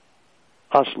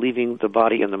us leaving the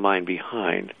body and the mind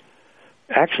behind.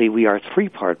 Actually, we are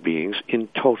three-part beings in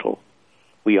total.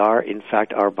 We are, in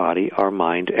fact, our body, our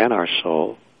mind, and our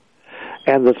soul.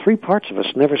 And the three parts of us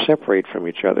never separate from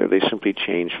each other. They simply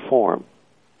change form.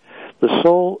 The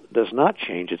soul does not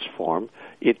change its form.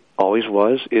 It always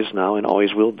was, is now, and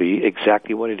always will be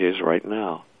exactly what it is right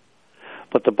now.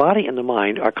 But the body and the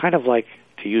mind are kind of like,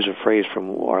 to use a phrase from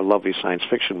our lovely science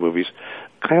fiction movies,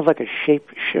 kind of like a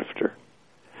shape-shifter.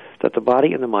 That the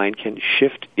body and the mind can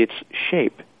shift its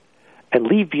shape and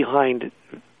leave behind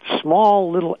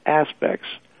small little aspects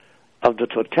of the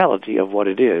totality of what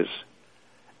it is,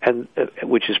 and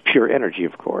which is pure energy,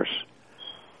 of course,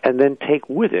 and then take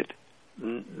with it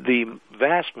the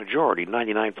vast majority,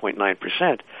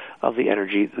 99.9% of the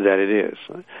energy that it is.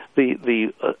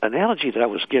 The analogy that I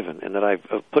was given and that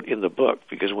I've put in the book,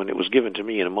 because when it was given to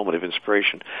me in a moment of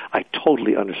inspiration, I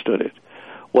totally understood it,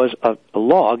 was a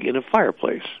log in a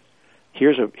fireplace.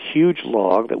 here's a huge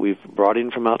log that we've brought in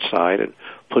from outside and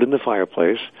put in the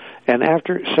fireplace, and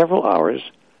after several hours,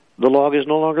 the log is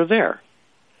no longer there.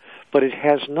 But it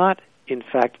has not, in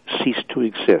fact, ceased to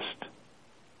exist.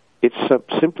 It's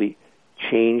simply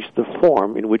changed the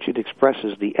form in which it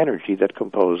expresses the energy that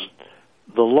composed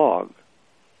the log.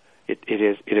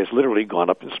 It has literally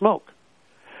gone up in smoke.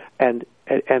 And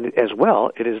as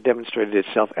well, it has demonstrated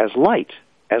itself as light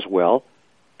as well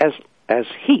as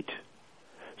heat.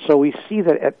 So we see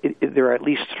that there are at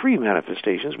least three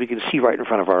manifestations we can see right in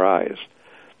front of our eyes.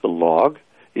 The log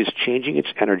is changing its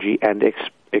energy and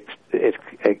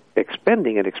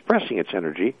expending and expressing its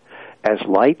energy as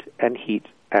light and heat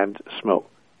and smoke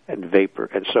and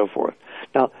vapor and so forth.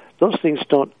 Now, those things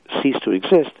don't cease to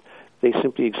exist. They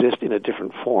simply exist in a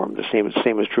different form. The same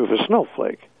is true of a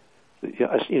snowflake.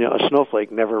 A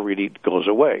snowflake never really goes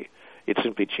away. It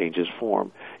simply changes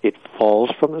form. It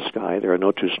falls from the sky. There are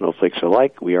no two snowflakes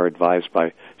alike. We are advised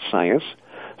by science.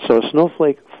 So a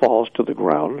snowflake falls to the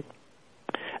ground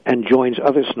and joins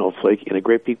other snowflake in a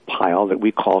great big pile that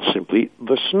we call simply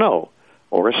the snow,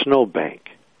 or a snowbank.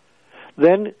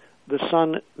 Then the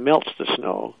sun melts the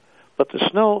snow, but the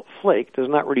snowflake does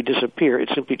not really disappear. It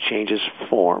simply changes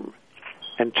form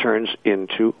and turns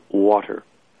into water.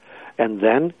 And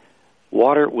then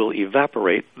water will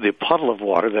evaporate. The puddle of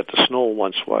water that the snow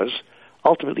once was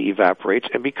ultimately evaporates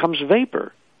and becomes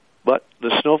vapor. But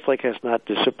the snowflake has not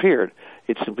disappeared.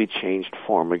 It's simply changed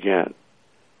form again.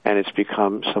 And it's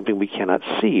become something we cannot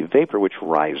see, vapor which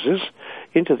rises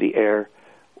into the air,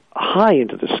 high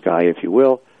into the sky, if you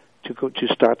will, to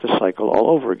start the cycle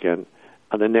all over again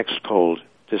on the next cold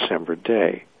December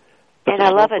day. But and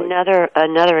I love another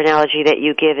analogy that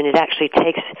you give, and it actually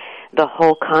takes the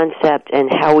whole concept and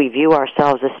how we view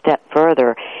ourselves a step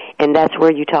further, and that's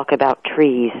where you talk about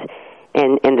trees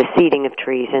and the seeding of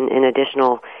trees and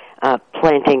additional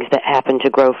plantings that happen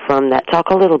to grow from that. Talk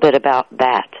a little bit about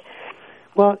that.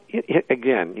 Well,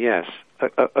 again, yes.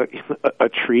 A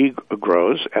tree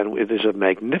grows, and it is a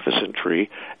magnificent tree,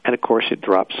 and of course it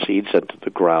drops seeds into the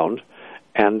ground,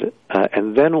 and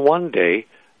then one day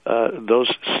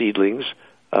those seedlings,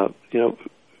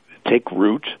 take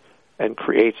root and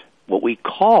create what we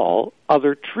call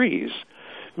other trees.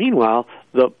 Meanwhile,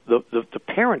 the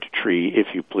parent tree,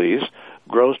 if you please,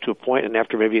 grows to a point, and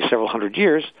after maybe several hundred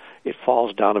years, it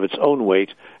falls down of its own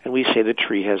weight, and we say the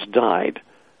tree has died.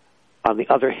 On the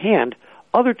other hand,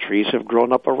 other trees have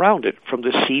grown up around it from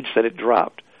the seeds that it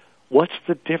dropped. What's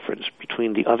the difference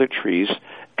between the other trees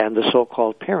and the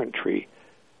so-called parent tree?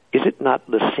 Is it not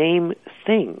the same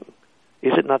thing?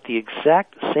 Is it not the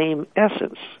exact same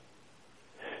essence,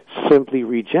 simply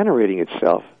regenerating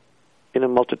itself in a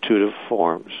multitude of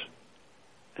forms?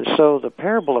 And so the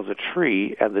parable of the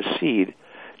tree and the seed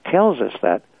tells us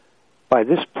that by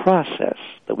this process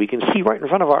that we can see right in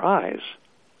front of our eyes,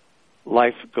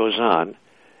 life goes on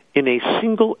in a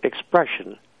single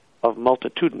expression of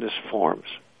multitudinous forms.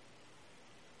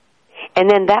 And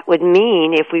then that would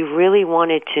mean, if we really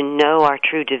wanted to know our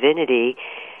true divinity,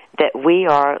 that we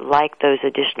are like those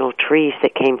additional trees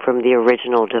that came from the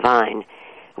original divine.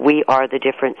 We are the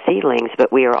different seedlings,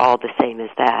 but we are all the same as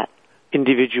that.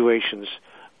 Individuations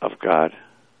of God.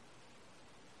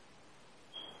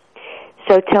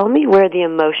 So tell me where the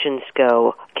emotions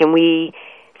go. Can we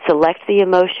select the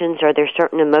emotions? Are there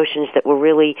certain emotions that will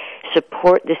really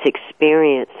support this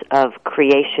experience of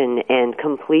creation and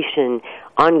completion,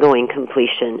 ongoing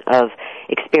completion of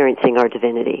experiencing our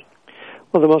divinity?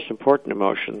 Well, the most important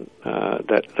emotion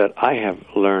that I have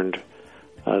learned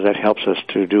that helps us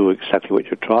to do exactly what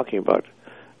you're talking about,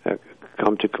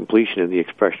 come to completion in the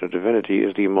expression of divinity,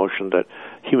 is the emotion that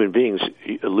human beings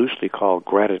loosely call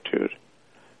gratitude.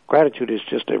 Gratitude is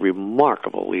just a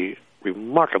remarkably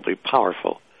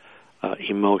powerful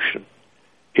emotion.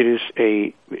 It is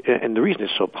and the reason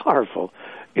it's so powerful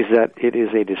is that it is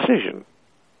a decision.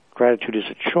 Gratitude is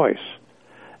a choice.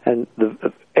 And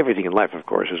everything in life, of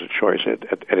course, is a choice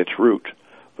at its root.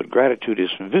 But gratitude is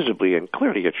visibly and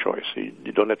clearly a choice.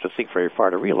 You don't have to think very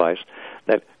far to realize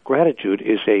that gratitude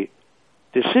is a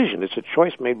decision. It's a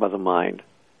choice made by the mind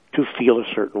to feel a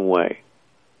certain way.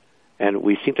 And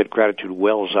we think that gratitude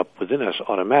wells up within us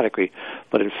automatically,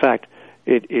 but in fact,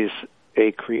 it is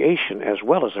a creation as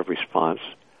well as a response.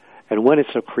 And when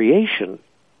it's a creation,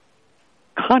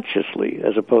 consciously,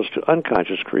 as opposed to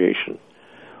unconscious creation,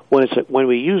 when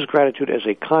we use gratitude as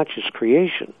a conscious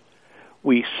creation,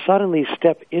 we suddenly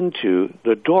step into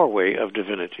the doorway of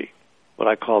divinity, what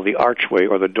I call the archway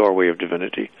or the doorway of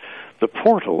divinity, the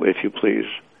portal, if you please,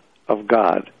 of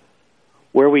God,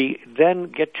 where we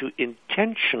then get to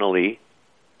intentionally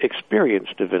experience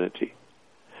divinity.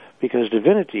 because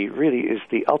divinity really is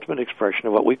the ultimate expression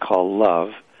of what we call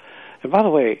love. And by the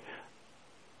way,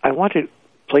 I want to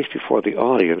place before the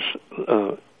audience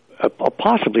a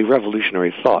possibly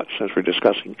revolutionary thought, since we're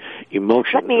discussing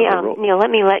emotions. Neil, let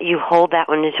me let you hold that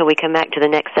one until we come back to the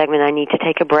next segment. I need to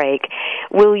take a break.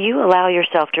 Will you allow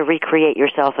yourself to recreate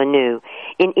yourself anew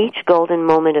in each golden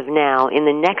moment of now, in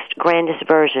the next grandest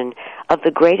version of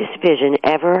the greatest vision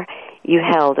ever you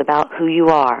held about who you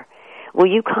are? Will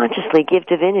you consciously give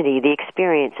divinity the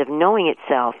experience of knowing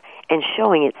itself and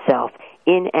showing itself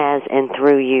in, as, and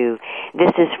through you?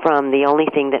 This is from The Only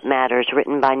Thing That Matters,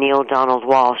 written by Neale Donald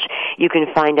Walsch. You can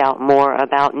find out more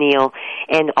about Neale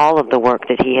and all of the work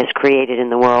that he has created in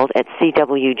the world at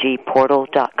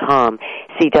cwgportal.com,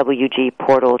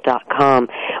 cwgportal.com.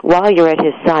 While you're at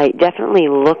his site, definitely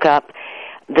look up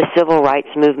the Civil Rights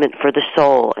Movement for the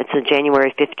Soul. It's a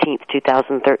January 15th,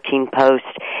 2013 post,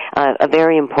 a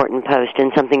very important post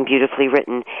and something beautifully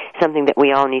written, something that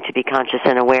we all need to be conscious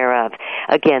and aware of.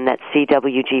 Again, that's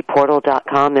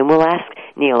cwgportal.com, and we'll ask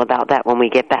Neale about that when we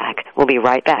get back. We'll be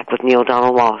right back with Neale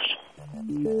Donald Walsch.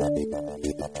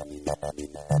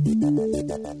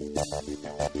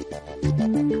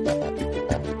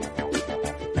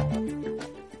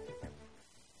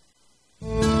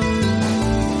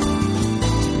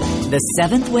 The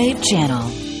Seventh Wave Channel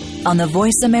on the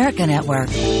Voice America Network.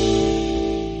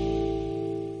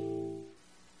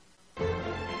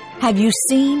 Have you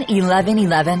seen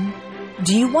 1111?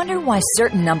 Do you wonder why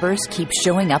certain numbers keep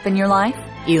showing up in your life?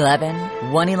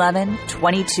 11, 111,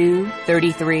 22,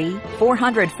 33,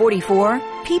 444.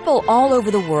 People all over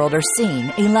the world are seeing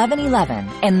 1111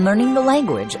 and learning the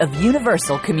language of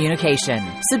universal communication.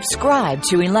 Subscribe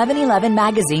to 1111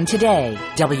 Magazine today.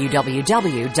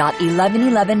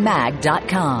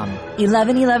 www.1111mag.com.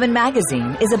 1111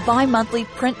 Magazine is a bi-monthly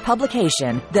print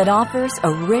publication that offers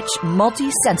a rich,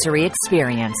 multi-sensory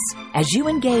experience. As you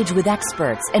engage with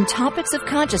experts and topics of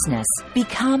consciousness,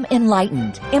 become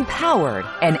enlightened, empowered,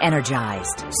 and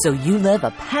energized, so you live a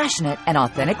passionate and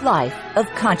authentic life of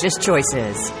conscious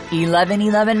choices.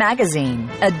 1111 Magazine,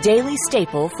 a daily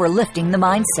staple for lifting the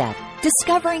mindset,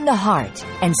 discovering the heart,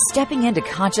 and stepping into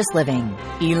conscious living.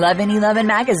 1111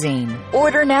 Magazine.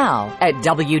 Order now at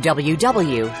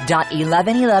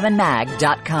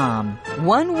www.1111mag.com.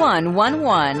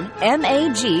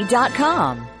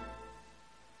 1111mag.com.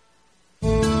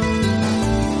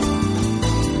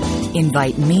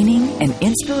 Invite meaning and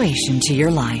inspiration to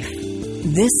your life.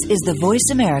 This is the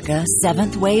Voice America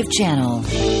Seventh Wave Channel.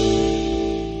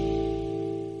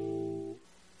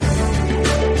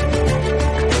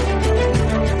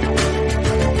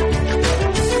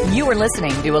 You are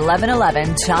listening to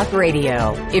 1111 Talk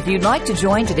Radio. If you'd like to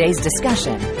join today's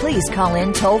discussion, please call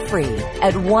in toll-free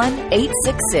at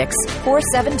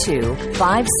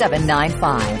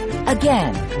 1-866-472-5795.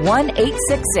 Again,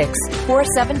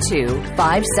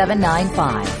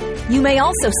 1-866-472-5795. You may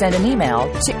also send an email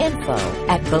to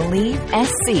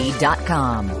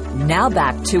info@believesc.com. Now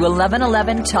back to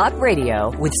 1111 Talk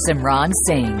Radio with Simran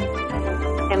Singh.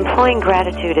 Employing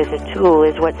gratitude as a tool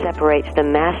is what separates the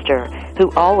master, who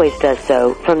always does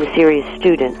so, from the serious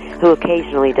student, who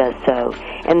occasionally does so,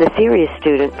 and the serious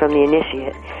student from the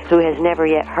initiate, who has never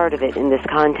yet heard of it in this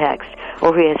context,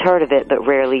 or who has heard of it but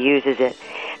rarely uses it.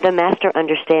 The master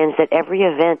understands that every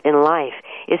event in life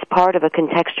is part of a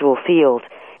contextual field,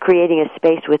 creating a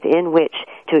space within which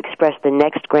to express the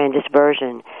next grandest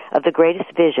version of the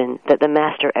greatest vision that the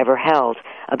master ever held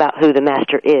about who the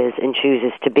master is and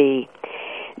chooses to be.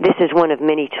 This is one of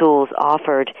many tools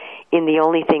offered in The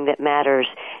Only Thing That Matters,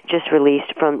 just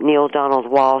released from Neale Donald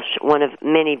Walsch, one of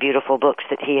many beautiful books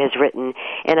that he has written,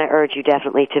 and I urge you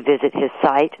definitely to visit his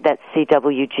site. That's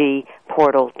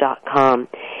cwgportal.com.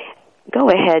 Go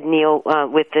ahead, Neale,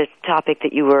 with the topic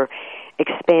that you were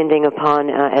expanding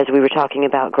upon as we were talking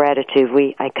about gratitude.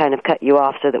 I kind of cut you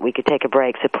off so that we could take a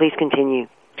break, so please continue.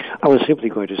 I was simply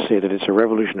going to say that it's a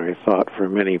revolutionary thought for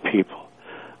many people,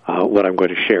 what I'm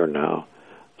going to share now.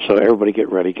 So everybody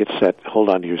get ready, get set, hold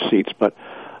on to your seats. But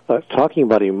talking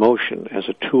about emotion as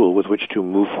a tool with which to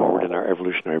move forward in our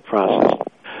evolutionary process,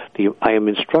 I am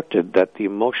instructed that the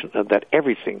emotion, that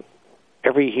everything,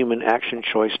 every human action,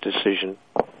 choice, decision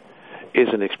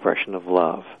is an expression of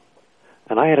love.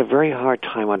 And I had a very hard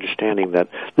time understanding that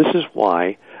this is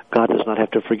why God does not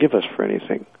have to forgive us for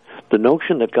anything. The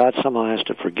notion that God somehow has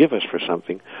to forgive us for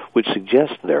something would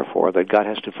suggest, therefore, that God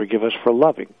has to forgive us for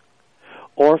loving,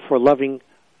 or for loving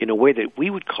in a way that we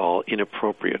would call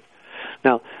inappropriate.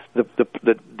 Now, the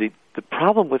the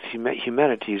problem with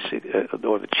humanity's,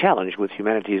 or the challenge with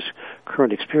humanity's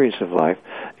current experience of life,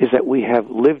 is that we have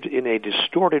lived in a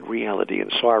distorted reality,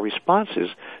 and so our responses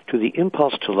to the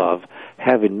impulse to love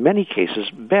have in many cases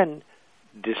been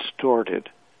distorted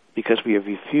because we have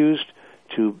refused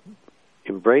to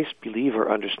embrace, believe,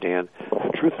 or understand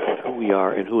the truth of who we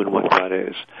are and who and what God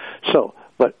is. So,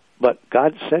 but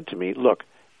God said to me, look,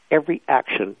 every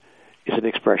action is an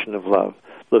expression of love.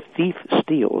 The thief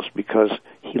steals because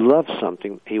he loves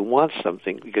something, he wants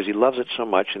something because he loves it so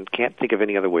much and can't think of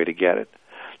any other way to get it.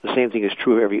 The same thing is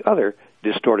true of every other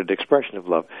distorted expression of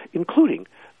love, including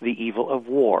the evil of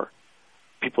war.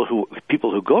 People who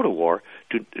go to war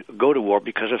go to war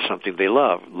because of something they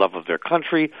love of their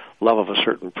country, love of a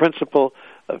certain principle.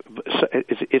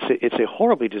 It's a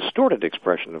horribly distorted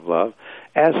expression of love,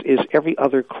 as is every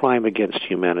other crime against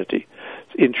humanity.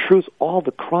 In truth, all the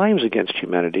crimes against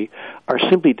humanity are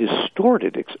simply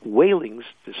distorted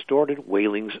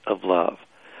wailings of love.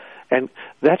 And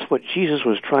that's what Jesus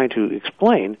was trying to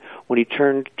explain when he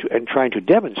turned to, and trying to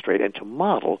demonstrate and to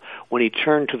model when he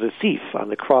turned to the thief on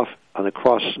the cross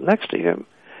next to him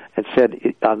and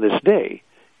said, on this day,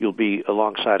 you'll be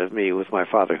alongside of me with my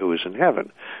Father who is in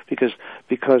heaven. Because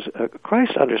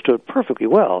Christ understood perfectly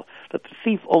well that the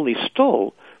thief only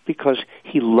stole because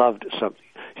he loved something.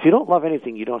 If you don't love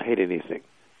anything, you don't hate anything.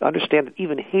 Understand that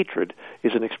even hatred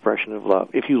is an expression of love.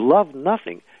 If you love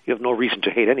nothing, you have no reason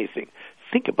to hate anything.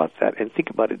 Think about that and think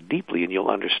about it deeply, and you'll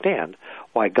understand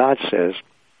why God says,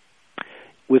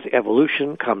 with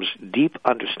evolution comes deep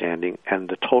understanding and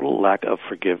the total lack of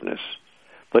forgiveness.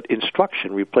 But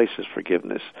instruction replaces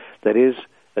forgiveness. That is,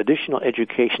 additional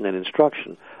education and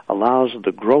instruction allows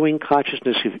the growing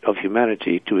consciousness of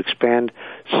humanity to expand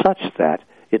such that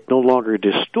it no longer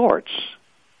distorts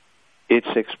its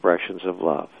expressions of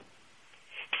love.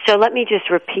 So let me just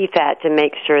repeat that to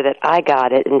make sure that I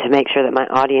got it and to make sure that my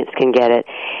audience can get it.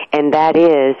 And that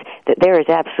is that there is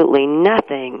absolutely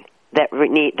nothing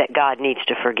that God needs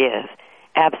to forgive.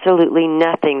 Absolutely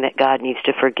nothing that God needs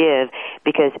to forgive,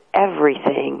 because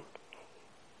everything,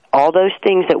 all those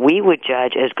things that we would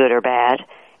judge as good or bad,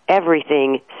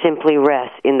 everything simply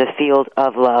rests in the field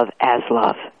of love as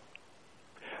love.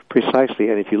 Precisely,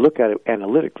 and if you look at it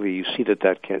analytically, you see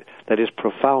that is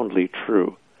profoundly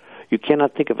true. You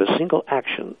cannot think of a single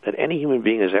action that any human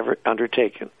being has ever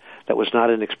undertaken that was not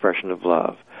an expression of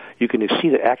love. You can see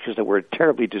the actions that were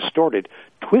terribly distorted,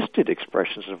 twisted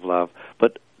expressions of love,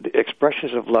 but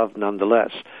expressions of love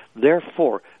nonetheless.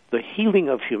 Therefore, the healing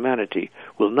of humanity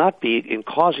will not be in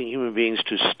causing human beings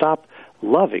to stop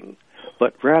loving,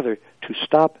 but rather to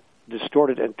stop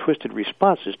distorted and twisted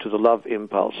responses to the love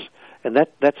impulse. And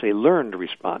that's a learned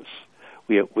response.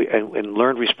 And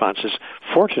learned responses,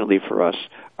 fortunately for us,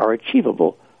 are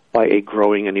achievable by a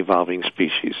growing and evolving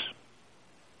species.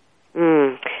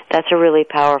 That's a really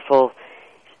powerful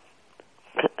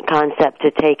concept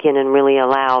to take in and really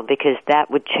allow, because that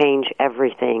would change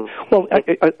everything. Well,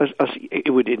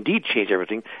 it would indeed change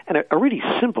everything. And a really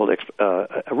simple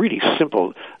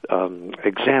example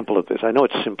of this. I know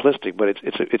it's simplistic, but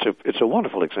it's a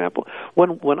wonderful example.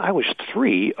 When I was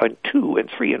 3 and 2 and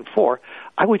 3 and 4,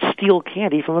 I would steal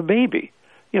candy from a baby.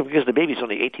 Because the baby's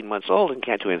only 18 months old and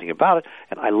can't do anything about it,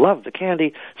 and I love the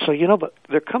candy. So, but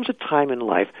there comes a time in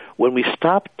life when we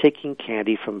stop taking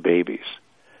candy from babies.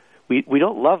 We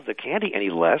don't love the candy any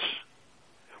less.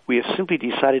 We have simply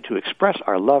decided to express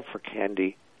our love for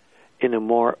candy in a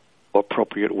more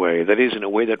appropriate way. That is, in a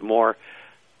way that more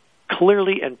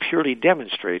clearly and purely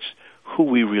demonstrates who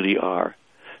we really are.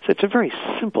 So it's a very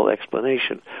simple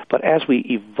explanation. But as we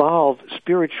evolve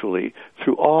spiritually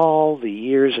through all the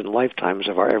years and lifetimes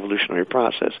of our evolutionary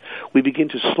process, we begin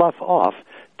to slough off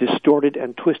distorted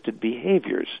and twisted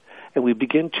behaviors, and we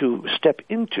begin to step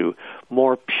into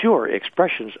more pure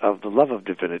expressions of the love of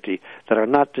divinity that are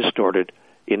not distorted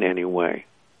in any way.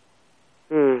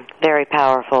 Very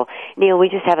powerful. Neale, we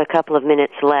just have a couple of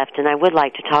minutes left, and I would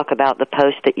like to talk about the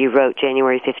post that you wrote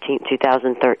January 15,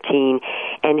 2013,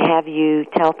 and have you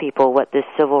tell people what this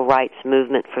civil rights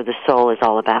movement for the soul is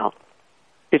all about.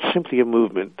 It's simply a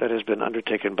movement that has been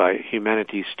undertaken by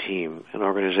Humanity's Team, an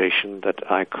organization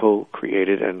that I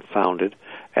co-created and founded,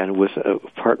 and with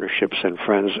partnerships and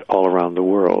friends all around the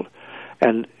world.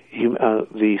 And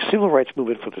the Civil Rights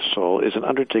Movement for the Soul is an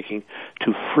undertaking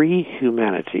to free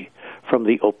humanity from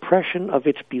the oppression of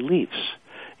its beliefs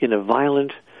in a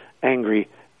violent, angry,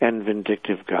 and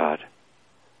vindictive God,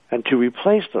 and to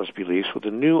replace those beliefs with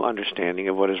a new understanding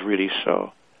of what is really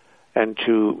so, and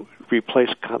to replace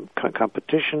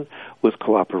competition with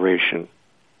cooperation,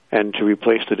 and to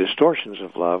replace the distortions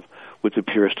of love with the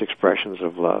purest expressions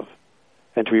of love.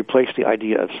 and to replace the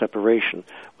idea of separation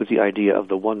with the idea of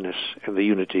the oneness and the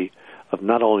unity of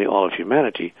not only all of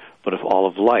humanity, but of all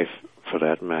of life, for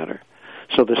that matter.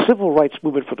 So the civil rights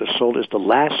movement for the soul is the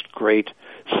last great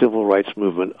civil rights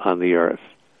movement on the earth.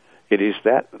 It is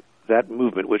that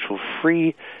movement which will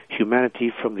free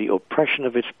humanity from the oppression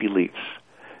of its beliefs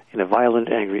in a violent,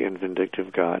 angry, and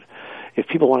vindictive God. If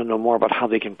people want to know more about how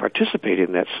they can participate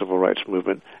in that civil rights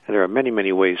movement, and there are many,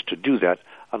 many ways to do that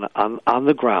on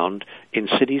the ground in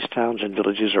cities, towns, and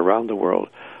villages around the world,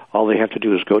 all they have to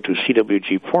do is go to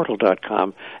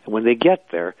cwgportal.com, and when they get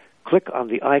there, click on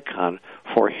the icon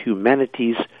for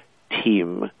Humanities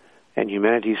Team. And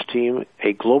Humanities Team,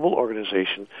 a global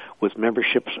organization with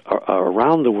memberships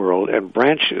around the world and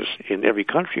branches in every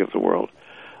country of the world,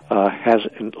 has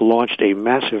launched a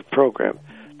massive program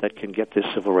that can get this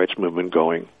civil rights movement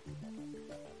going.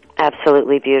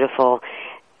 Absolutely beautiful.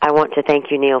 I want to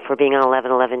thank you, Neale, for being on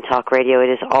 1111 Talk Radio. It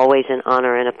is always an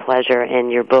honor and a pleasure,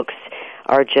 and your books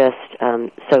are just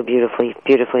so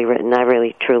beautifully written. I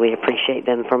really, truly appreciate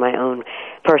them for my own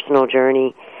personal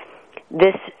journey.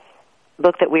 This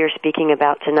book that we are speaking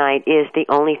about tonight is The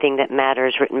Only Thing That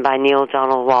Matters, written by Neale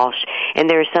Donald Walsch. And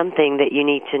there is something that you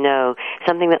need to know,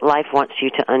 something that life wants you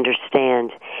to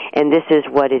understand. And this is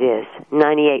what it is.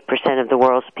 98% of the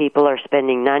world's people are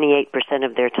spending 98%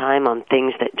 of their time on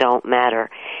things that don't matter.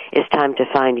 It's time to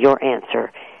find your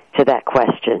answer to that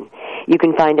question. You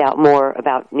can find out more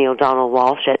about Neale Donald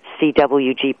Walsch at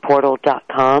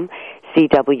cwgportal.com,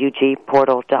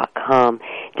 cwgportal.com.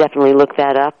 Definitely look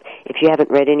that up. If you haven't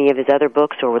read any of his other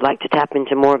books or would like to tap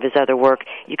into more of his other work,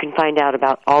 you can find out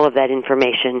about all of that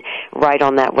information right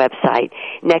on that website.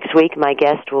 Next week, my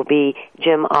guest will be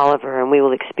Jim Oliver, and we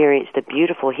will experience the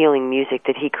beautiful healing music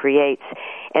that he creates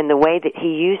and the way that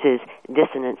he uses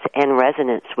dissonance and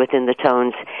resonance within the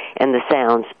tones and the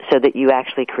sounds so that you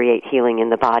actually create healing in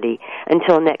the body.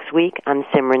 Until next week, I'm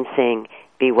Simran Singh.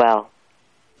 Be well.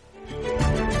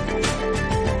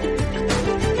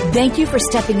 Thank you for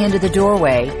stepping into the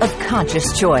doorway of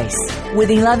conscious choice with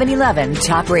 1111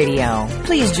 Talk Radio.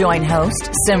 Please join host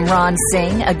Simran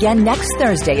Singh again next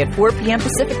Thursday at 4 p.m.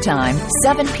 Pacific Time,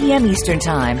 7 p.m. Eastern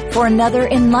Time for another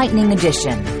enlightening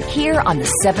edition here on the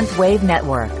Seventh Wave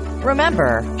Network.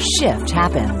 Remember, shift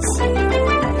happens.